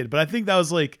I was a kid. But I think that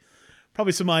was like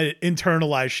probably some of my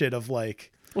internalized shit of like.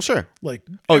 Well, sure. Like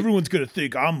everyone's gonna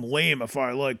think I'm lame if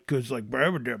I like because like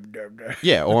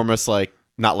yeah, or almost like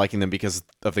not liking them because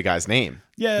of the guy's name.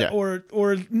 Yeah.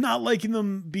 Or not liking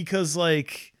them because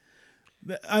like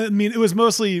I mean it was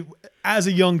mostly as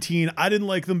a young teen I didn't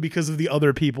like them because of the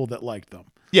other people that liked them.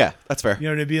 Yeah, that's fair. You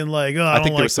know what I mean? Being like I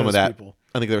think there was some of that. People.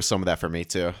 I think there was some of that for me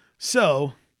too.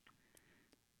 So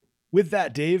with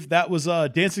that, Dave, that was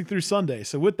Dancing Through Sunday.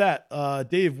 So with that,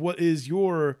 Dave, what is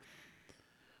your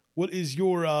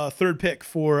third pick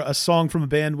for a song from a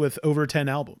band with over 10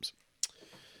 albums?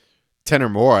 10 or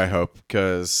more, I hope,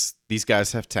 because these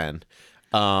guys have 10.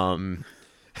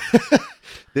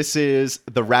 This is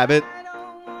The Rabbit,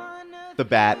 the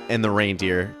Bat, and the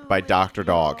Reindeer by Dr.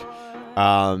 Dog.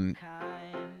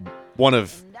 One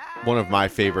of my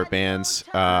favorite bands.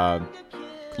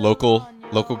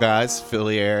 Local guys,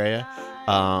 Philly area.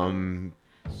 I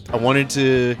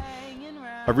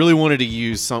really wanted to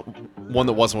use one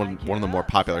that wasn't one of the more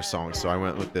popular songs, so I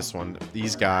went with this one.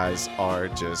 These guys they're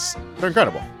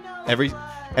incredible.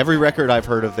 Every record I've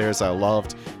heard of theirs I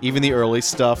loved. Even the early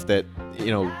stuff that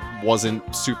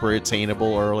wasn't super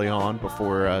attainable early on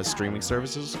before streaming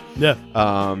services. Yeah.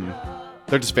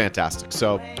 They're just fantastic.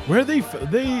 So where are they?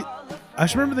 I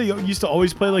just remember they used to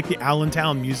always play like the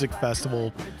Allentown Music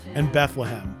Festival in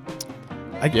Bethlehem.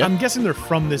 I'm guessing they're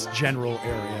from this general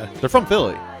area. They're from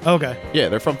Philly. Okay. Yeah,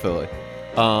 they're from Philly.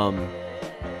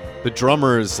 The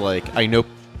drummer is like,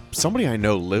 somebody I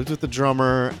know lived with the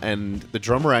drummer, and the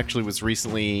drummer actually was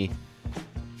recently.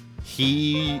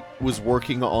 He was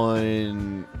working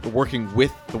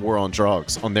with the War on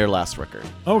Drugs on their last record.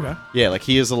 Okay. Yeah, like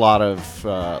he has a lot of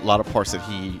parts that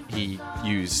he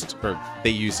used, or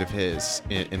they used of his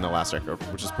in the last record,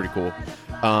 which is pretty cool.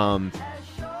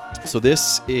 So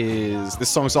this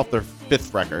song is off their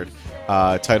 5th record,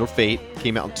 titled Fate.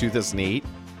 Came out in 2008.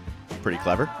 Pretty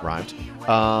clever, rhymed.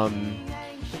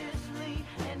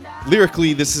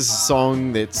 Lyrically, this is a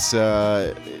song that's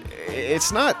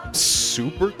it's not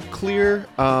super clear,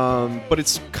 but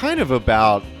it's kind of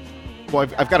about. Well,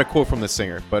 I've got a quote from the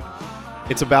singer, but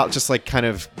it's about just like kind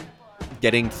of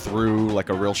getting through like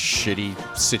a real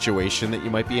shitty situation that you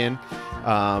might be in.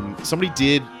 Somebody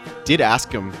did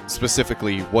ask him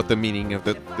specifically what the meaning of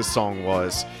the song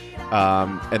was,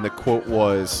 and the quote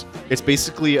was, "It's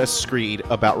basically a screed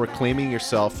about reclaiming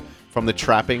yourself from the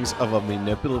trappings of a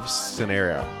manipulative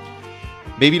scenario.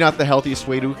 Maybe not the healthiest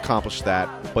way to accomplish that,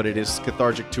 but it is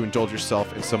cathartic to indulge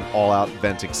yourself in some all-out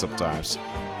venting sometimes."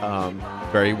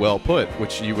 Very well put,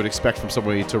 which you would expect from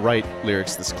somebody to write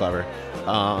lyrics this clever.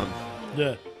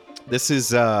 Yeah. This is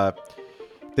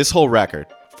this whole record,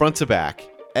 front to back,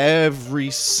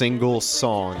 every single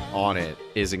song on it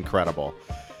is incredible.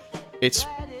 It's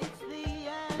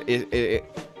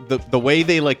the way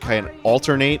they like kind of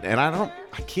alternate, and I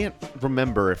can't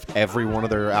remember if every one of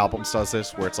their albums does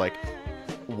this, where it's like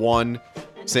one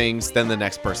sings, then the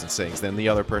next person sings, then the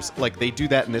other person. Like they do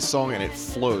that in this song, and it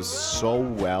flows so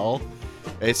well.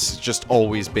 It's just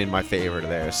always been my favorite of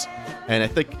theirs, and I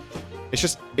think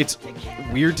it's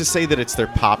weird to say that it's their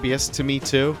poppiest to me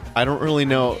too. I don't really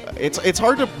know. It's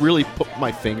hard to really put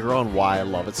my finger on why I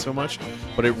love it so much,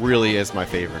 but it really is my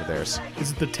favorite of theirs.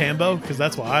 Is it the tambo? Because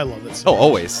that's why I love it so Oh, much.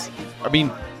 always. I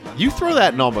mean, you throw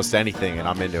that in almost anything, and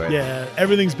I'm into it. Yeah,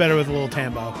 everything's better with a little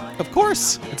tambo. Of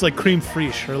course. It's like cream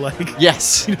fraiche or like.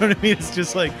 Yes. You know what I mean? It's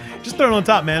just like, just throw it on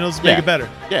top, man. It'll just make it better.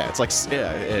 Yeah, it's like,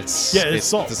 it's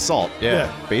salt. The salt, yeah,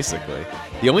 basically.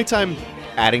 The only time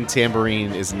adding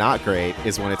tambourine is not great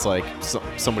is when it's like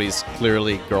somebody's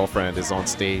clearly girlfriend is on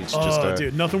stage.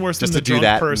 Dude, nothing worse than just the to do drunk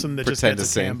that person that just pretend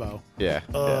gets to a sing. tambo. Yeah,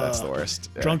 that's the worst.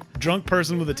 Yeah. Drunk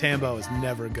person with a tambo is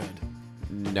never good.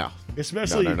 No.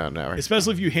 Especially, No.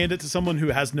 Especially if you hand it to someone who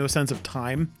has no sense of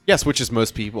time. Yes, which is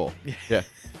most people. Yeah.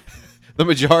 The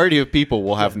majority of people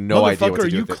will have no idea what to do.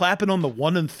 Are you with it. clapping on the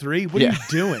 1 and 3? What are you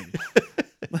doing?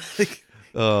 Like,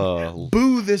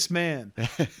 boo this man.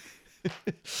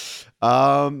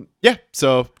 Yeah,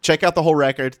 so check out the whole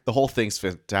record. The whole thing's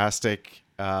fantastic.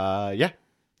 Yeah.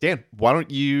 Dan, why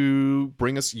don't you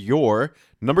bring us your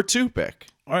number 2 pick?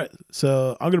 All right,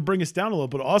 so I'm gonna bring us down a little,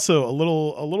 but also a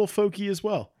little folky as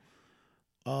well.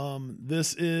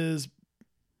 This is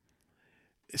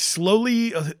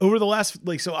slowly over the last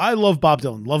so I love Bob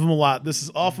Dylan, love him a lot. This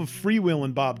is off of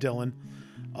Freewheelin' Bob Dylan,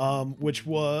 which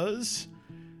was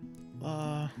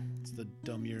it's the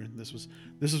dumb year. This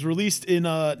was released in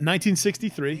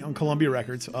 1963 on Columbia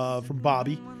Records from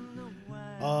Bobby.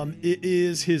 It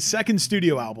is his second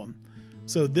studio album.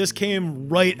 So this came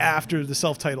right after the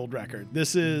self-titled record.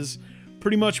 This is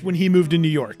pretty much when he moved to New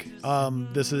York.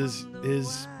 This is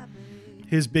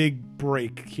his big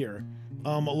break here.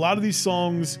 A lot of these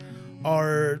songs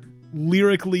are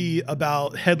lyrically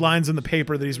about headlines in the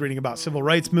paper that he's reading about civil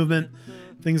rights movement,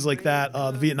 things like that,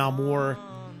 the Vietnam War.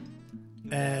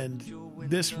 And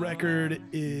this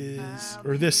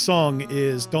song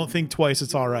is Don't Think Twice,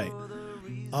 It's All Right.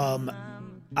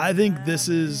 I think this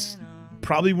is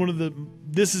probably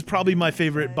my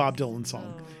favorite Bob Dylan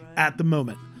song at the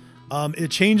moment.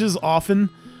 It changes often.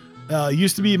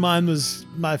 Used to be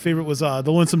my favorite was The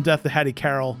Lonesome Death of Hattie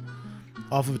Carroll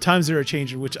off of Times They Are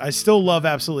Changing, which I still love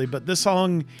absolutely. But this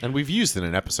song, and we've used in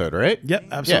an episode, right? Yep,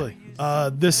 absolutely. Yeah.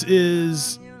 This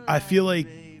is, I feel like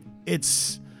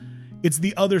it's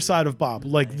the other side of Bob,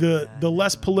 like the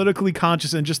less politically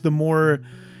conscious and just the more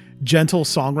gentle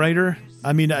songwriter.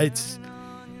 I mean,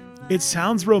 it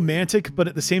sounds romantic, but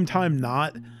at the same time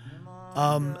not.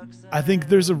 I think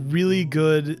there's a really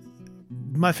good,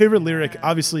 my favorite lyric,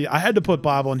 obviously I had to put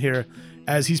Bob on here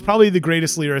as he's probably the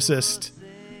greatest lyricist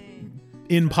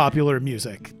in popular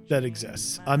music that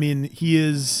exists. I mean, he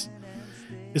is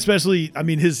especially, I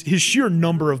mean, his sheer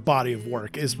number of body of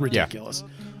work is ridiculous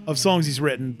of songs he's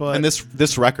written. But And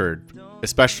this record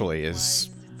especially is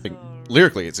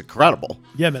lyrically, it's incredible.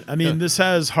 yeah, man. I mean, this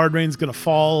has Hard Rain's Gonna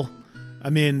Fall. I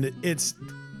mean, it's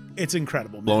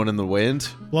incredible, man. Blowing in the Wind.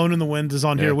 Blown in the Wind is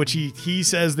on here, which he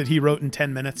says that he wrote in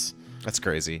 10 minutes. That's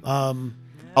crazy.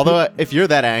 Although if you're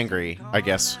that angry, I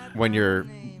guess, when you're,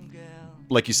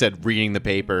 like you said, reading the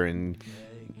paper and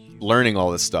learning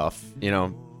all this stuff, you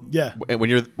know, Yeah. when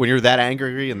you're that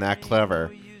angry and that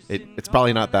clever, it's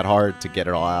probably not that hard to get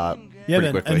it all out. Yeah, pretty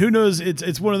man. quickly. And who knows?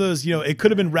 It's one of those, you know, it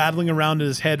could have been rattling around in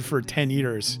his head for 10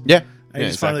 years. Yeah. And he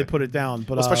just finally put it down.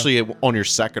 But especially on your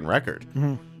second record.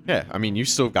 Yeah, I mean, you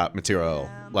still got material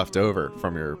left over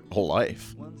from your whole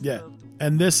life. yeah.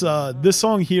 And this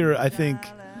song here, I think,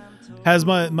 has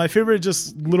my favorite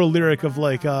just little lyric of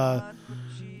like,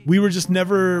 we were just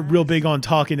never real big on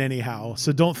talking anyhow,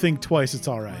 so don't think twice, it's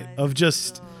all right. Of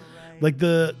just like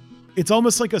it's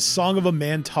almost like a song of a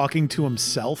man talking to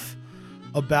himself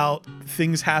about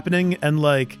things happening and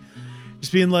like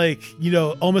just being like, you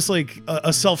know, almost like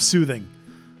a self-soothing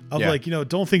of like, you know,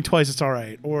 don't think twice, it's all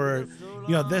right. Or,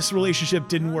 you know, this relationship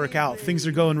didn't work out. Things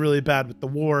are going really bad with the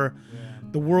war.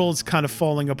 The world's kind of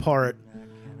falling apart.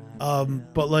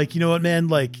 But like, you know what, man,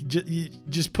 like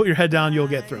just put your head down. You'll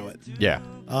get through it. Yeah.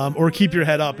 Or keep your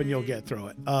head up and you'll get through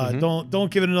it.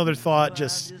 Don't give it another thought.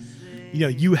 Just, you know,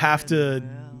 you have to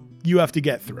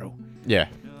get through. Yeah.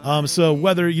 So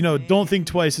whether, you know, don't think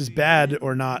twice is bad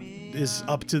or not is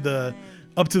up to the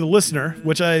listener,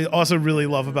 which I also really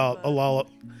love about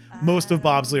most of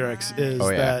Bob's lyrics is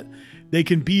that they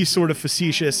can be sort of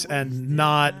facetious and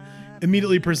not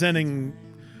immediately presenting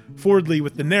forwardly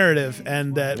with the narrative,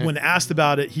 and that when asked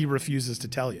about it, he refuses to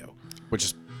tell you. Which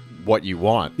is what you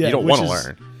want. Yeah, you don't want to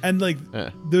learn. And like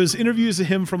those interviews of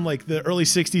him from like the early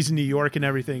 60s in New York and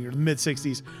everything, or the mid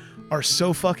 60s, are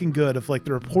so fucking good. Of like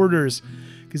the reporters,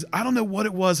 because I don't know what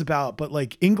it was about, but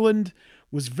like England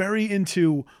was very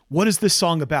into what is this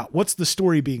song about? What's the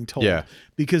story being told? Yeah.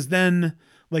 Because then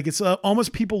like it's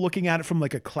almost people looking at it from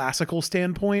like a classical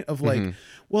standpoint of like,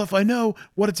 well, if I know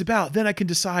what it's about, then I can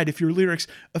decide if your lyrics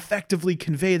effectively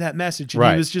convey that message. And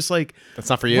he was just like, that's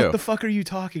not for you. What the fuck are you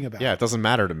talking about? Yeah, it doesn't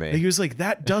matter to me. And he was like,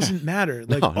 that doesn't matter.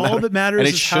 Like all that matters and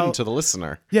it is shouldn't to the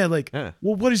listener. Yeah, like, well,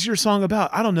 what is your song about?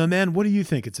 I don't know, man. What do you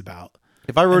think it's about?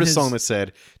 If I wrote a song that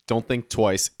said, don't think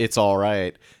twice, it's all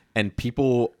right, and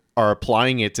people are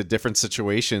applying it to different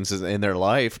situations in their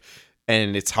life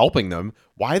and it's helping them,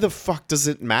 why the fuck does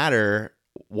it matter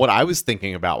what I was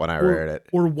thinking about when I read it?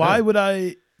 Or why would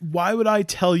I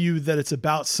tell you that it's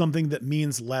about something that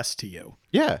means less to you?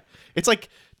 Yeah. It's like,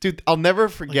 dude, I'll never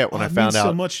forget when I found out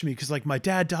so much to me because like my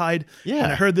dad died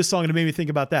and I heard this song and it made me think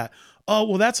about that. Oh,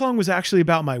 well, that song was actually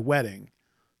about my wedding.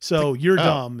 So you're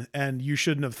dumb and you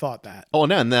shouldn't have thought that. Oh,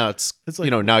 no, now it's like,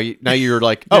 you know, now you're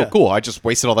like, oh, cool. I just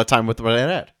wasted all that time with my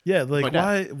dad. Yeah. Like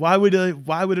why would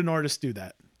an artist do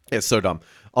that? It's so dumb.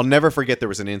 I'll never forget there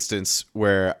was an instance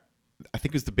where I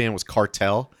think the band was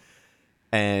Cartel,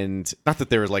 and not that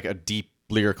they were like a deep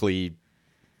lyrically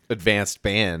advanced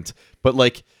band, but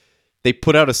like they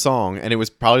put out a song and it was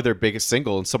probably their biggest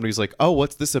single, and somebody's like, oh,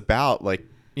 what's this about? Like,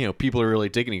 you know, people are really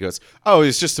digging it. He goes, oh,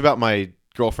 it's just about my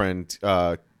girlfriend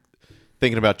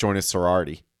thinking about joining a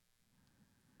sorority.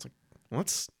 It's like, well,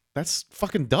 that's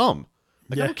fucking dumb.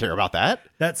 Like, I don't care about that.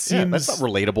 That seems that's not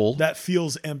relatable. That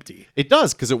feels empty. It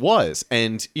does, because it was.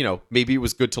 And, you know, maybe it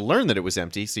was good to learn that it was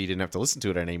empty so you didn't have to listen to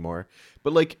it anymore.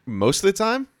 But, like, most of the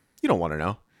time, you don't want to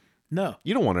know. No.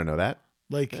 You don't want to know that.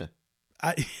 Like,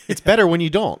 it's better when you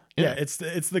don't. Yeah, it's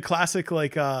the classic,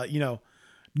 like, you know,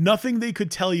 nothing they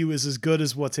could tell you is as good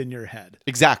as what's in your head.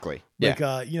 Exactly. Like,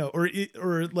 you know,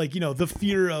 or like, you know, the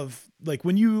fear of, like,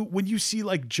 when you see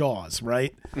like Jaws,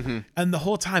 right? And the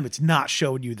whole time it's not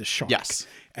showing you the shark. Yes.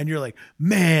 And you're like,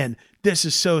 man, this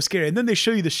is so scary. And then they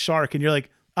show you the shark and you're like,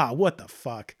 what the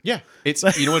fuck? Yeah. It's,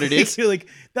 you know what it is? You're like,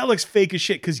 that looks fake as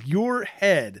shit, because your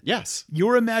head,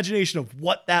 your imagination of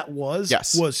what that was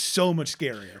so much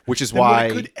scarier. Which is why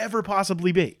it could ever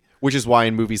possibly be. Which is why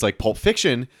in movies like Pulp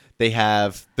Fiction, they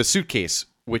have the suitcase,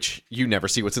 which you never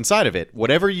see what's inside of it.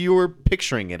 Whatever you're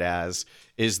picturing it as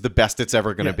is the best it's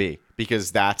ever going to be,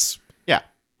 because that's,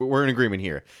 we're in agreement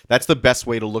here. That's the best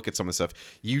way to look at some of the stuff.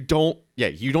 You don't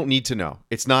need to know.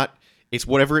 It's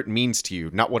whatever it means to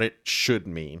you, not what it should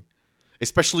mean.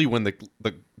 Especially when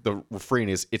the refrain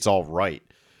is, it's all right.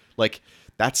 Like,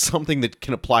 that's something that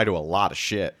can apply to a lot of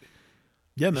shit.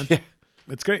 Yeah, man.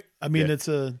 It's great. I mean, it's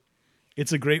a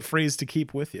great phrase to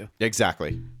keep with you.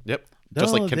 Exactly. Yep.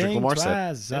 Just like Kendrick Lamar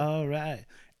said. All right.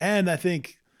 And I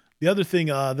think the other thing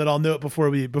that I'll note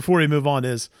before we move on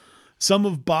is some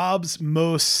of Bob's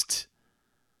most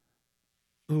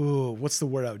what's the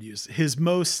word I would use? His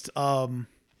most I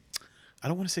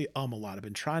don't want to say a lot. I've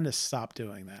been trying to stop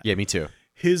doing that. Yeah, me too.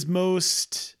 His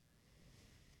most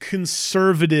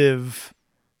conservative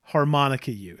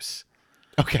harmonica use.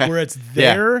 Okay. Where it's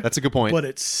there. Yeah, that's a good point. But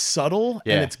it's subtle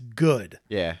and it's good.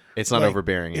 Yeah. It's not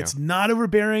overbearing. It's not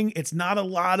overbearing. It's not a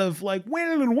lot of like,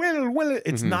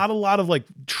 it's not a lot of like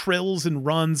trills and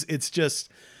runs. It's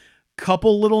just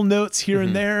couple little notes here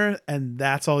and there. And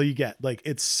that's all you get. Like,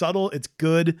 it's subtle. It's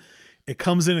good. It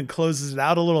comes in and closes it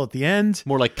out a little at the end.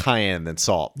 More like cayenne than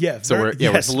salt. Yeah. It's a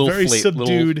little very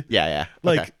subdued. Little, yeah.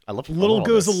 Like, okay. I love little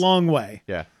goes a long way.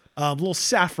 Yeah. Little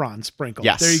saffron sprinkle.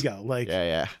 Yes. There you go. Like,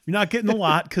 yeah. You're not getting a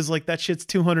lot because like that shit's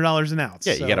 $200 an ounce.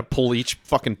 Yeah, you got to pull each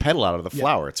fucking petal out of the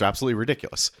flower. It's absolutely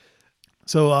ridiculous.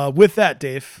 So with that,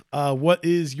 Dave, what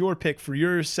is your pick for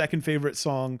your second favorite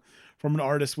song from an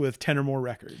artist with 10 or more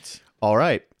records? All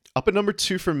right. Up at number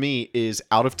 2 for me is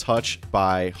Out of Touch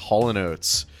by Hall &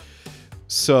 Oates.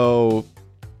 So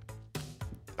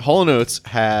Hall & Oates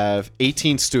have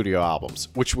 18 studio albums,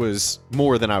 which was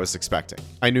more than I was expecting.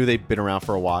 I knew they'd been around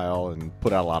for a while and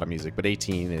put out a lot of music, but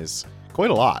 18 is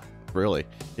quite a lot, really,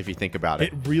 if you think about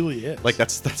it. It really is. Like,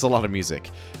 that's a lot of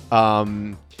music.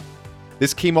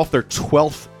 This came off their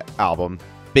 12th album,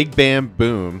 Big Bam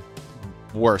Boom.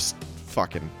 Worst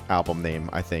fucking album name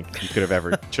I think you could have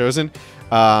ever chosen.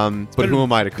 But who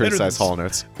am I to criticize Hall &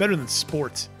 Oates? Better than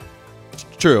sports.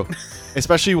 True.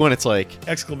 Especially when it's like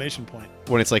exclamation point.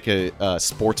 When it's like a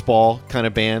sports ball kind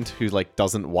of band who like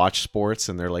doesn't watch sports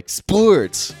and they're like,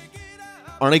 sports,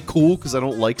 aren't I cool because I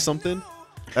don't like something?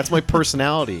 That's my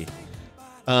personality.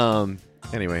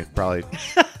 Anyway, probably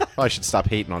should stop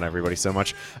hating on everybody so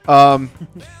much.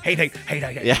 Hate.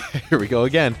 Yeah, here we go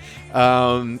again.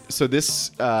 So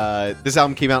this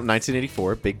album came out in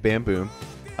 1984, Big Bam Boom.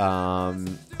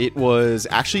 It was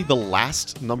actually the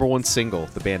last number one single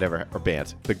they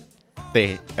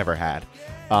ever had,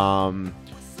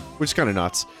 which is kind of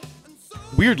nuts.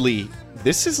 Weirdly,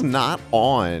 this is not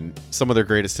on some of their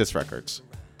greatest hits records,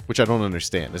 which I don't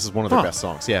understand. This is one of their best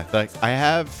songs. Yeah, I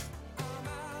have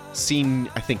seen,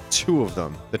 I think, 2 of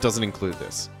them that doesn't include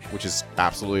this, which is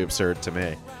absolutely absurd to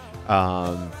me.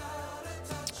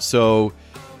 So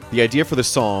the idea for the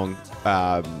song,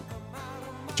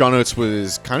 John Oates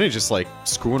was kind of just like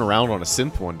screwing around on a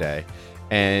synth one day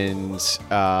and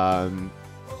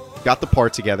got the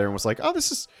part together and was like, oh,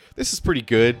 this is pretty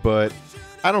good, but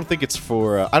I don't think it's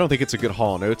a good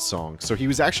Hall & Oates song. So he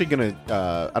was actually going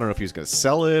to, I don't know if he was going to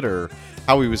sell it or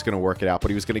how he was going to work it out, but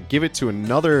he was going to give it to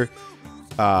another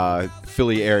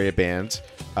Philly area band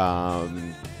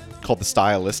called the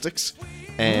Stylistics,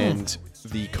 and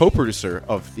the co-producer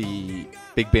of the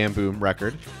Big Bam Boom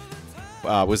record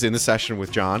was in the session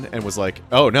with John and was like,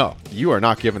 "Oh no, you are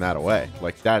not giving that away.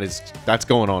 Like that's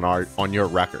going on your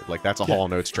record. Like that's a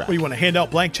Hall & Oates track. What, you want to hand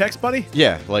out blank checks, buddy?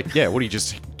 Yeah, what are you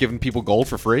just giving people gold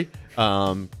for free?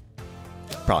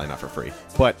 Probably not for free,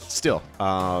 but still,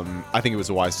 I think it was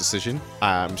a wise decision.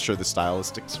 I'm sure the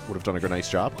Stylistics would have done a nice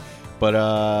job, but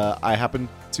I happen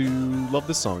to love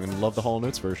this song and love the Hall &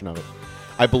 Oates version of it.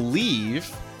 I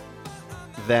believe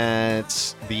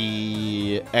that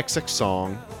the XX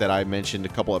song that I mentioned a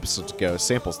couple episodes ago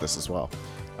samples this as well.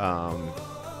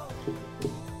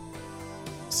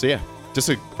 So yeah,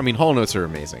 Hall & Oates are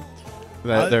amazing.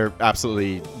 They're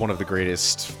absolutely one of the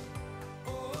greatest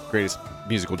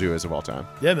musical duos of all time.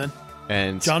 Yeah, man.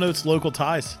 And John Oates' local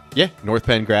ties. Yeah, North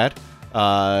Penn grad.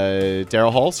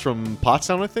 Daryl Hall's from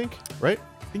Pottstown, I think, right?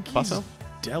 I think he's a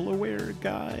Delaware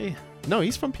guy. No,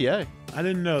 he's from PA. I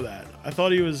didn't know that. I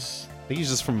thought he was... I think he's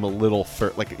just from a little,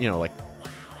 like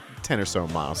 10 or so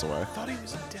miles away. I thought he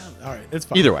was down. All right, it's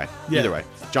fine. Either way.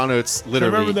 John Oates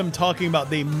literally... I remember them talking about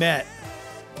they met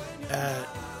at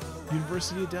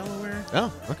University of Delaware.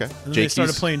 Oh, okay. And then they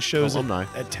started playing shows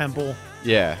at Temple.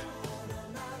 Yeah.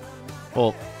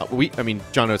 Well,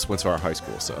 John Oates went to our high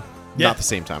school, so not the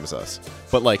same time as us.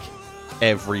 But,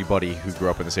 everybody who grew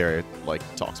up in this area,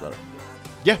 talks about it.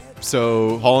 Yeah,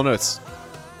 so Hall & Oates.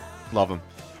 Love them.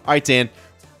 All right, Dan,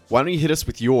 why don't you hit us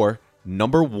with your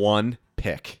number 1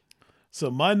 pick?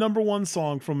 So my number 1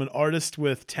 song from an artist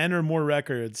with 10 or more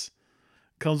records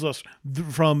comes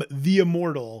from the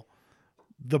immortal,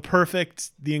 the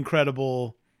perfect, the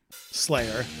incredible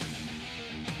Slayer.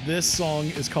 This song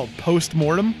is called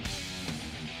Postmortem.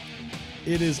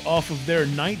 It is off of their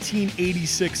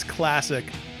 1986 classic,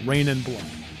 Rain and Blood.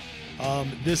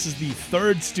 This is the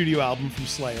 3rd studio album from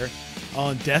Slayer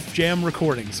on Def Jam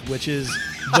Recordings, which is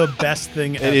the best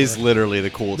thing ever. It is literally the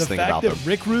coolest thing about them. The fact that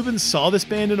Rick Rubin saw this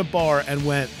band in a bar and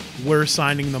went, "We're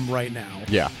signing them right now."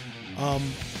 Yeah.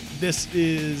 This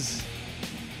is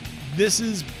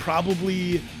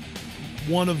probably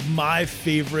one of my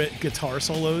favorite guitar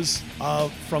solos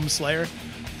from Slayer.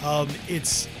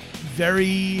 It's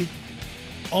very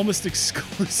almost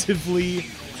exclusively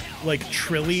like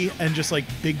trilly and just like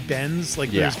big bends. Like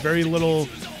there's very little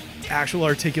actual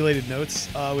articulated notes,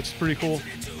 which is pretty cool.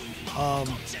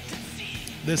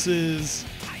 This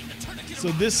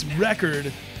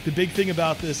record, the big thing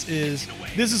about this is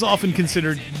often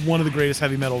considered one of the greatest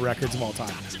heavy metal records of all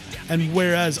time. And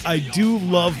whereas I do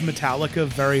love Metallica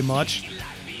very much,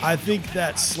 I think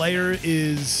that Slayer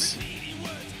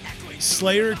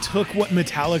took what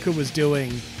Metallica was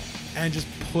doing and just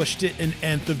pushed it an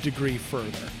nth of degree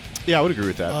further. Yeah, I would agree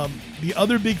with that. The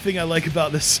other big thing I like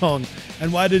about this song,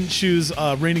 and why I didn't choose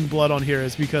Raining Blood on here,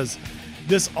 is because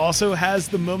this also has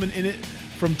the moment in it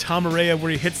from Tom Araya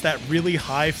where he hits that really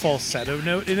high falsetto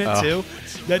note in it too.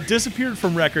 That disappeared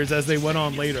from records as they went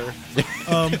on later,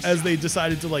 as they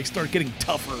decided to like start getting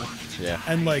tougher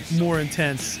and like more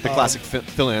intense. The classic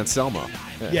Phil Anselmo.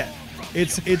 Yeah,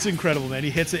 it's incredible, man. He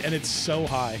hits it and it's so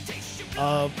high.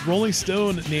 Rolling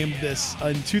Stone named this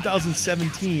in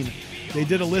 2017. They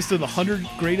did a list of the 100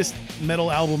 greatest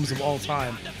metal albums of all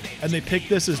time, and they picked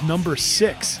this as number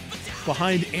 6,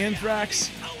 behind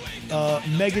Anthrax,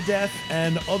 Megadeth,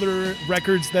 and other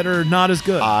records that are not as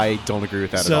good. I don't agree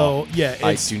with that at all. So yeah,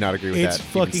 I do not agree with that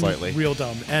even slightly. It's fucking real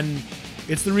dumb, and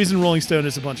it's the reason Rolling Stone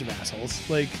is a bunch of assholes.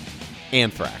 Like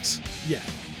Anthrax. Yeah.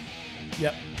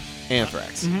 Yep.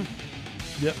 Anthrax.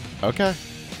 Mm-hmm. Yep. Okay.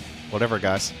 Whatever,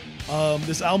 guys.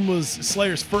 This album was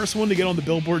Slayer's first one to get on the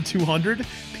Billboard 200,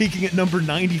 peaking at number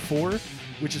 94,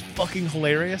 which is fucking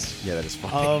hilarious. Yeah, that is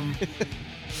funny.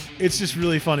 It's just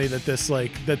really funny that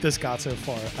this got so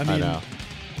far. I mean,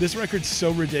 this record's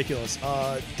so ridiculous.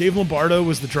 Dave Lombardo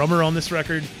was the drummer on this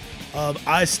record.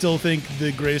 I still think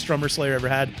the greatest drummer Slayer ever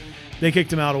had. They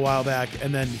kicked him out a while back,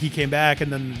 and then he came back,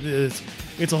 and then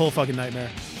it's a whole fucking nightmare.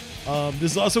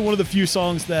 This is also one of the few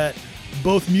songs that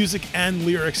both music and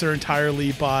lyrics are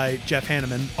entirely by Jeff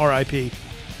Hanneman, R.I.P.,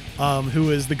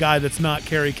 who is the guy that's not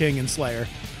Kerry King in Slayer.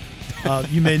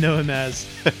 You may know him as.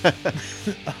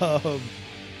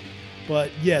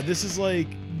 But yeah, this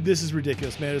is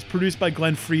ridiculous, man. It's produced by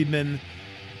Glenn Friedman.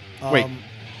 Wait,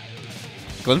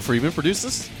 Glenn Friedman produced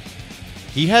this?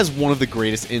 He has one of the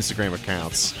greatest Instagram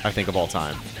accounts, I think, of all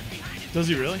time. Does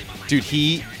he really? Dude,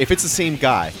 if it's the same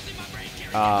guy,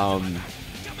 I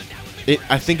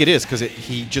think it is, because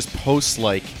he just posts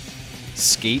like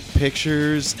skate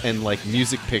pictures and like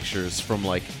music pictures from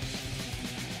like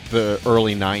the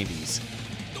early 90s.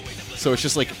 So it's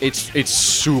just like it's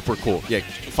super cool. Yeah,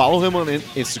 follow him on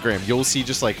Instagram. You'll see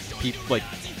just like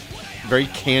very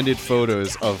candid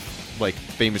photos of like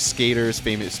famous skaters,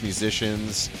 famous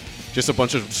musicians, just a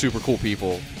bunch of super cool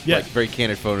people. Yeah, like very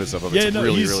candid photos of him. Yeah, it's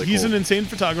really cool. He's an insane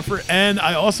photographer, and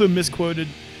I also misquoted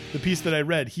the piece that I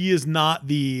read. He is not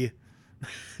the.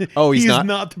 Oh, he's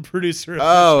not the producer.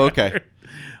 Of this record.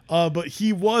 But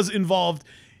he was involved.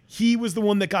 He was the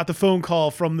one that got the phone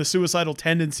call from the Suicidal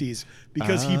Tendencies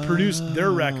because he produced their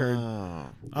record.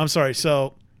 I'm sorry.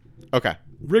 So, okay.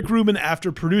 Rick Rubin,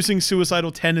 after producing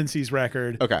Suicidal Tendencies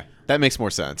record, okay, that makes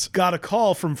more sense. Got a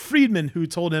call from Friedman who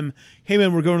told him, "Hey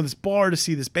man, we're going to this bar to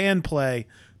see this band play.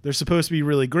 They're supposed to be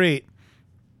really great."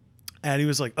 And he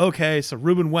was like, "Okay." So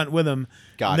Rubin went with him.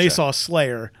 Gotcha. And they saw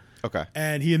Slayer. Okay.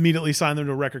 And he immediately signed them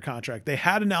to a record contract. They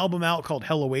had an album out called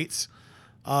Hell Awaits.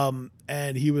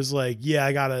 And he was like, "Yeah,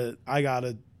 I gotta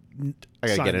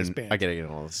sign this band. I gotta get in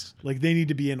on this. Like, they need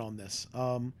to be in on this."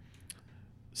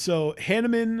 So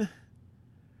Hanneman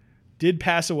did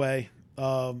pass away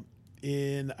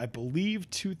in, I believe,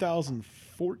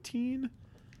 2014.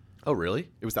 Oh, really?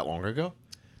 It was that long ago?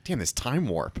 Damn, this time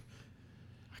warp.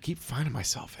 I keep finding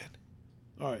myself in.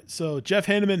 All right, so Jeff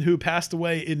Hanneman, who passed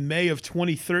away in May of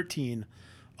 2013,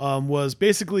 was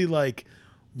basically like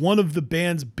one of the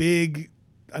band's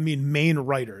main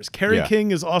writers. Kerry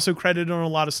King is also credited on a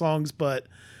lot of songs, but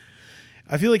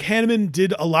I feel like Hanneman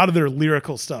did a lot of their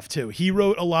lyrical stuff too. He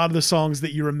wrote a lot of the songs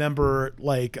that you remember,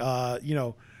 like,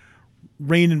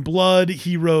 Rain and Blood.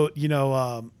 He wrote,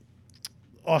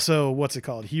 also, what's it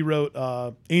called? He wrote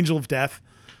Angel of Death,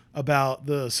 about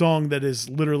the song that is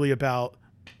literally about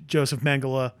Joseph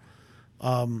Mengele.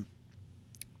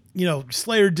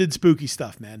 Slayer did spooky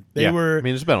stuff, man.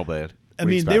 It's a metal band.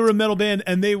 They were a metal band,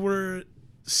 and they were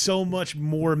so much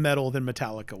more metal than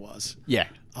Metallica was. Yeah.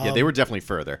 Yeah, they were definitely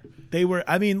further. They were,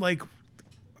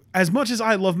 as much as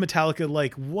I love Metallica,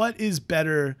 like, what is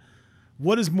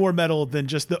more metal than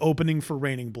just the opening for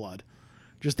Raining Blood?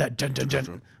 Just that dun dun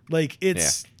dun. Like,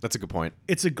 it's... Yeah, that's a good point.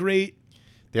 It's a great...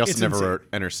 They also never wrote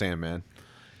Enter Sandman.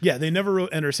 Yeah, they never wrote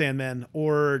Enter Sandman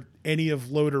or any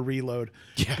of Load or Reload.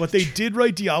 Yeah. But they did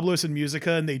write Diablos and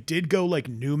Musica, and they did go like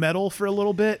new metal for a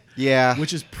little bit. Yeah.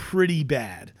 Which is pretty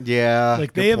bad. Yeah.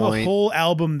 Like they have a whole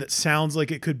album that sounds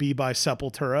like it could be by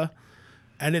Sepultura,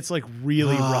 and it's like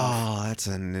really rough. Oh, that's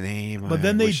a name. But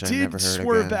then they did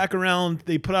swerve back around.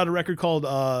 They put out a record called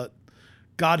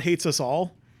God Hates Us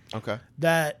All. Okay.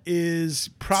 That is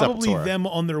probably Sepultura. them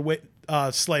on their way.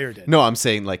 Slayer did. No, I'm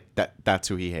saying like that's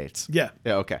who he hates. Yeah.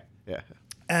 Yeah, okay. Yeah.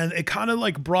 And it kind of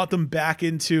like brought them back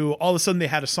into, all of a sudden they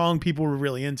had a song people were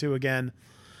really into again.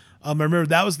 I remember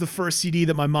that was the first CD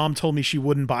that my mom told me she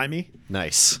wouldn't buy me.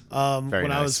 Nice. When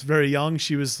nice. I was very young,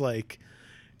 she was like,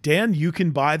 Dan, you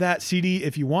can buy that CD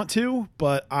if you want to,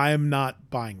 but I'm not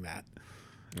buying that.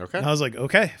 Okay. And I was like,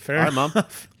 okay, fair All right, enough. Mom.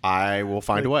 I will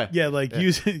find a way. Yeah, like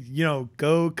use,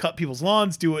 go cut people's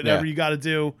lawns, do whatever you got to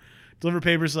do, deliver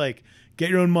papers, like get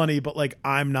your own money, but like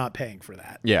I'm not paying for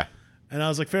that. Yeah. And I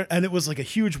was like, fair. And it was like a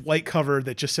huge white cover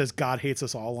that just says God Hates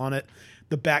Us All on it.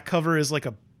 The back cover is like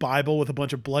a Bible with a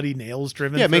bunch of bloody nails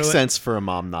driven. Yeah, it makes through sense for a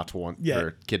mom not to want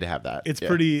her kid to have that. It's Yeah.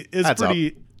 pretty.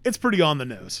 It's pretty on the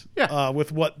nose. Yeah.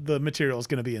 With what the material is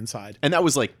going to be inside. And that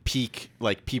was like peak,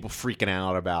 like people freaking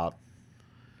out about.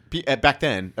 Back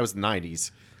then, that was the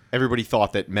 90s. Everybody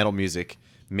thought that metal music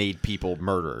made people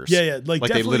murderers. Yeah. Like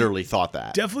they literally thought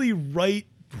that. Definitely right.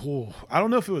 I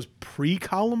don't know if it was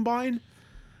pre-Columbine,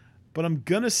 but I'm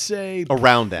gonna say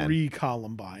Around then.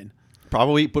 Pre-Columbine.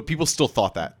 Probably, but people still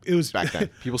thought that. It was back then.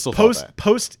 People still thought that.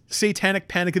 Post Satanic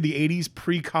Panic of the 80s,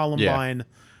 pre-Columbine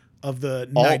of the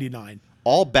 99.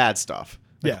 All bad stuff.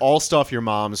 Like Yeah. all stuff your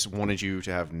moms wanted you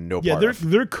to have no part of.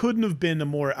 There couldn't have been a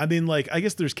more. I mean, like I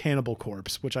guess there's Cannibal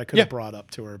Corpse, which I could have brought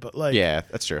up to her, but like Yeah,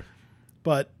 that's true.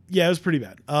 But yeah, it was pretty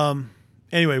bad.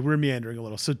 Anyway, we're meandering a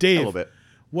little. So Dave, A little bit.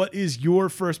 what is your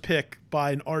first pick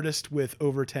by an artist with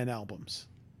over 10 albums?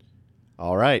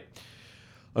 All right.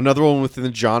 Another one within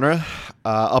the genre.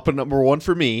 Up at number one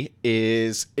for me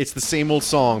is it's the same old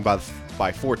song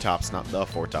by Four Tops, not the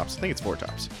Four Tops. I think it's Four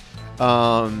Tops.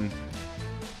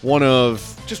 One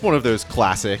of those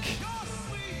classic,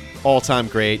 all-time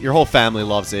great. Your whole family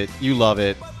loves it. You love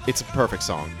it. It's a perfect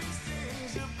song.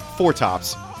 Four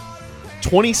Tops,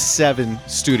 27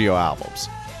 studio albums.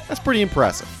 That's pretty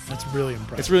impressive. That's really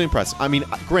impressive. It's really impressive. I mean,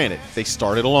 granted, they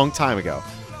started a long time ago,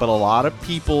 but a lot of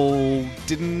people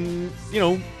didn't,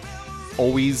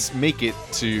 always make it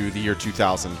to the year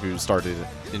 2000 who started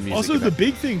in music. Also, the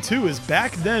big thing, too, is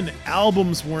back then,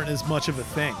 albums weren't as much of a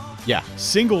thing. Yeah.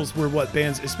 Singles were what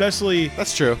bands, especially...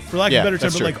 That's true. For lack of a better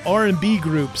term, that's but true. like R&B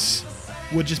groups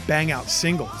would just bang out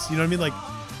singles. You know what I mean? Like,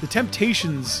 the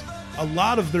Temptations, a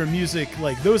lot of their music,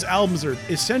 like, those albums are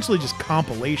essentially just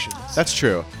compilations. That's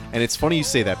true. And it's funny you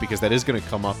say that because that is going to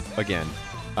come up again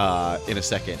in a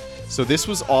second. So this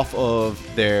was off of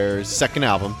their second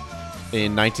album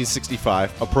in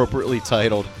 1965, appropriately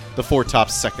titled The Four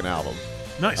Tops' second album.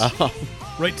 Nice.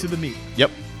 Right to the meat.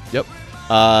 Yep.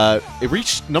 It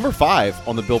reached number 5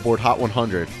 on the Billboard Hot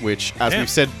 100, which, as we've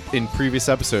said in previous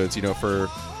episodes, for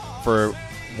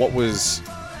what was,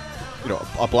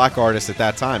 a black artist at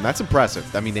that time, that's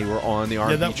impressive. I mean, they were on the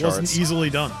R&B charts. Yeah, that wasn't easily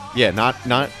done. Yeah,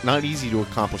 not easy to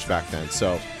accomplish back then.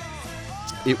 So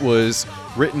it was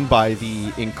written by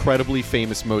the incredibly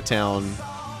famous Motown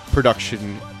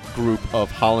production group of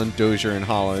Holland, Dozier, and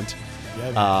Holland.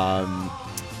 Yeah,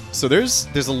 So there's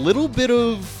a little bit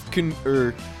of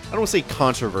I don't want to say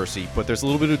controversy, but there's a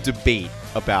little bit of debate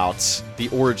about the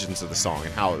origins of the song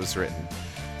and how it was written.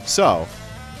 So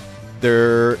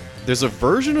there's a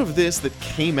version of this that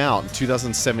came out in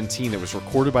 2017 that was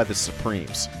recorded by the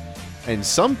Supremes, and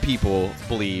some people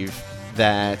believe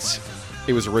that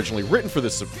it was originally written for the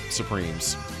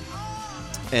Supremes,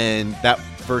 and that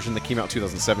version that came out in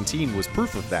 2017 was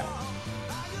proof of that.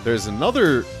 There's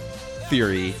another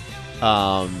theory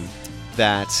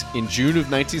that in June of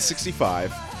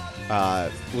 1965,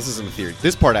 this isn't a theory,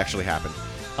 this part actually happened.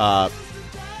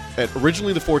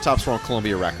 Originally the Four Tops were on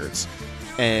Columbia Records,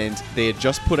 and they had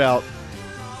just put out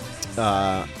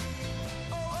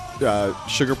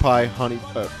Sugar Pie Honey,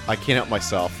 I Can't Help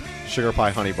Myself, Sugar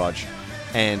Pie Honey Bunch,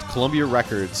 and Columbia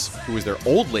Records, who was their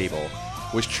old label,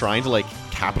 was trying to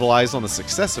capitalize on the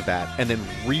success of that, and then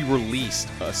re-released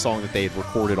a song that they had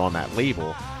recorded on that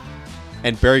label.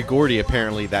 And Berry Gordy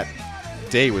apparently that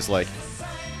day was like,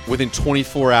 within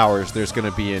 24 hours, there's going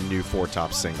to be a new Four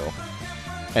Tops single.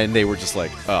 And they were just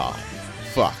like, oh,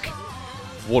 fuck.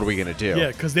 What are we going to do? Yeah,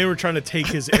 because they were trying to take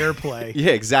his airplay.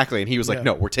 Yeah, exactly. And he was like,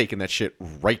 no, we're taking that shit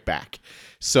right back.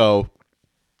 So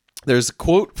there's a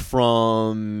quote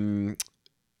from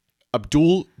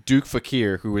Abdul Duke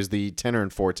Fakir, who was the tenor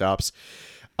in Four Tops.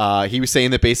 He was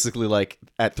saying that basically,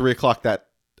 at 3 o'clock that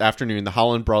afternoon, the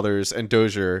Holland Brothers and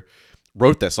Dozier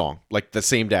wrote that song like the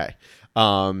same day.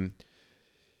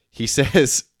 He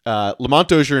says Lamont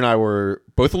Dozier and I were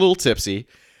both a little tipsy,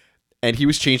 and he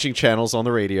was changing channels on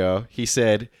the radio. He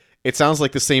said, "It sounds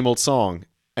like the same old song."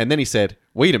 And then he said,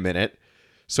 "Wait a minute."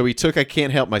 So he took I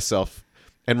Can't Help Myself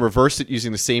and reversed it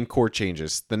using the same chord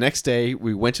changes. The next day,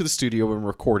 we went to the studio and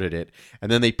recorded it,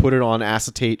 and then they put it on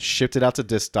acetate, shipped it out to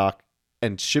disc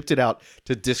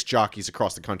jockeys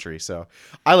across the country. So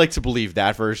I like to believe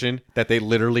that version, that they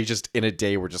literally just in a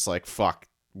day were just like, fuck,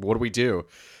 what do we do?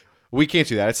 We can't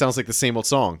do that. It sounds like the same old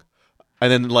song.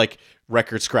 And then like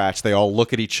record scratch, they all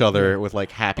look at each other with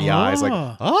like happy eyes,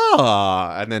 like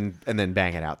and then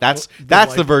bang it out. That's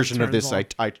the version of this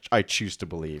I choose to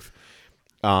believe.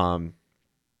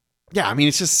 Yeah, I mean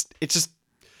it's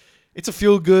a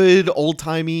feel good, old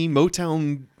timey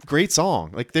Motown great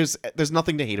song. Like there's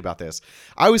nothing to hate about this.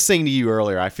 I was saying to you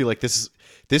earlier, I feel like this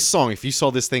song, if you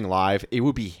saw this thing live, it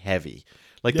would be heavy.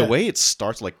 Like the way it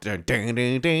starts, like dun, dun,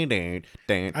 dun, dun, dun,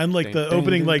 dun, and like the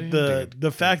opening, like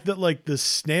the fact that like the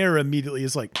snare immediately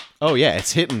is like, oh yeah,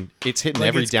 it's hitting like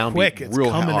every downbeat quick. It's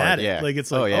real coming hard. at it. Yeah. Like it's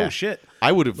like, oh shit.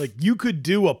 I would have like you could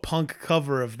do a punk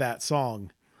cover of that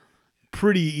song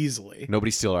pretty easily. Nobody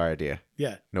steal our idea.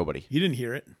 Yeah, nobody. You didn't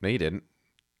hear it. No, you didn't.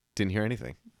 Didn't hear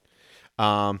anything.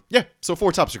 Yeah. So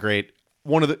Four Tops are great.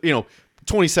 One of the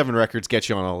 27 records get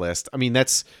you on a list. I mean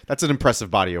that's an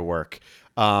impressive body of work.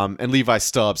 And Levi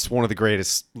Stubbs, one of the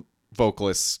greatest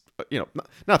vocalists.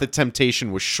 Not that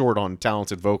Temptation was short on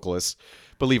talented vocalists,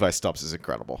 but Levi Stubbs is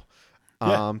incredible.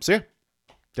 Yeah. So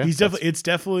yeah, he's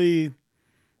definitely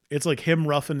it's like him,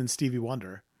 Ruffin, and Stevie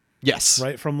Wonder. Yes,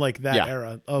 right from like that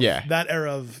era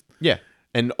of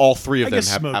and all three of them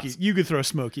have. Smokey. You could throw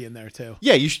Smokey in there too.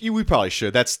 Yeah, we probably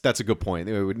should. That's a good point.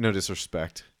 No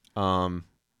disrespect.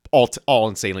 All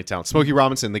insanely talented. Smokey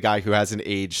Robinson, the guy who hasn't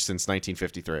aged since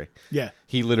 1953. Yeah,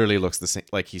 he literally looks the same,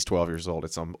 like he's 12 years old.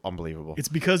 It's unbelievable. It's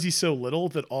because he's so little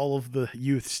that all of the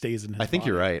youth stays in his. I think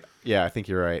body. You're right. Yeah, I think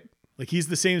you're right. Like he's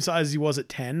the same size as he was at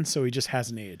 10, so he just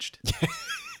hasn't aged.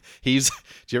 Did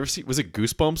you ever see? Was it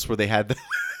Goosebumps where they had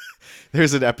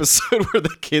There's an episode where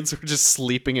the kids were just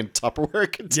sleeping in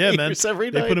Tupperware containers every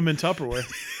night. They put them in Tupperware.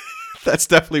 That's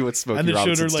definitely what Smokey and they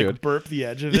Robinson's showed her doing. burp the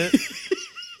edge of it.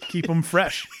 Keep them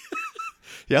fresh.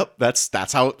 Yep, that's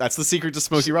the secret to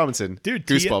Smokey Robinson. Dude,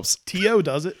 Goosebumps. T.O.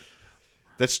 does it.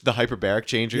 That's the hyperbaric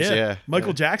changers. Yeah.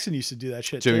 Michael Jackson used to do that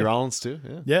shit. Jimmy too. Rollins too.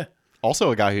 Yeah. Yeah.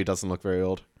 Also a guy who doesn't look very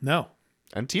old. No.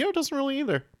 And T.O. doesn't really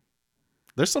either.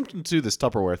 There's something to this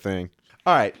Tupperware thing.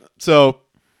 All right, so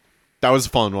that was a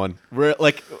fun one.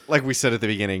 Like we said at the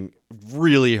beginning,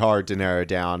 really hard to narrow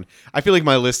down. I feel like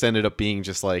my list ended up being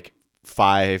just like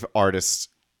 5 artists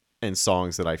and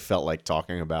songs that I felt like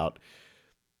talking about.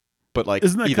 But like,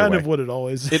 isn't that kind way, of what it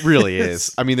always is? It really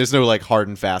is. I mean, there's no like hard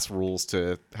and fast rules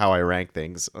to how I rank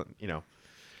things,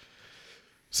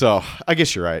 So I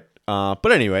guess you're right.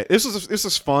 But anyway, this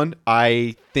was fun.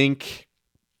 I think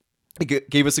it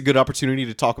gave us a good opportunity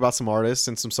to talk about some artists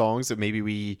and some songs that maybe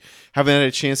we haven't had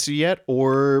a chance to yet,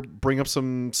 or bring up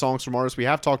some songs from artists we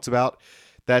have talked about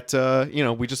that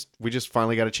we just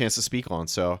finally got a chance to speak on.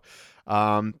 So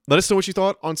let us know what you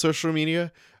thought on social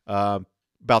media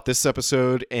about this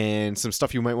episode and some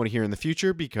stuff you might want to hear in the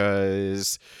future,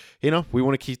 because we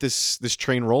want to keep this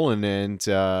train rolling, and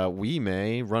we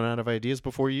may run out of ideas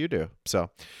before you do. So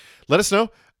let us know.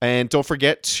 And don't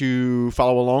forget to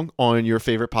follow along on your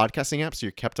favorite podcasting app so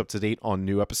you're kept up to date on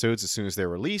new episodes as soon as they're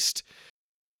released.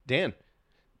 Dan,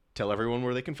 tell everyone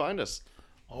where they can find us.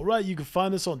 All right, you can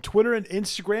find us on Twitter and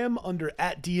Instagram under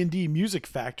 @D&D Music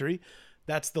Factory.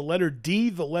 That's the letter D,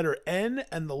 the letter N,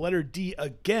 and the letter D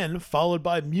again, followed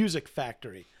by Music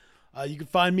Factory. You can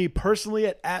find me personally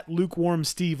at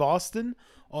 @LukewarmSteveAustin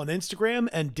on Instagram,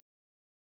 and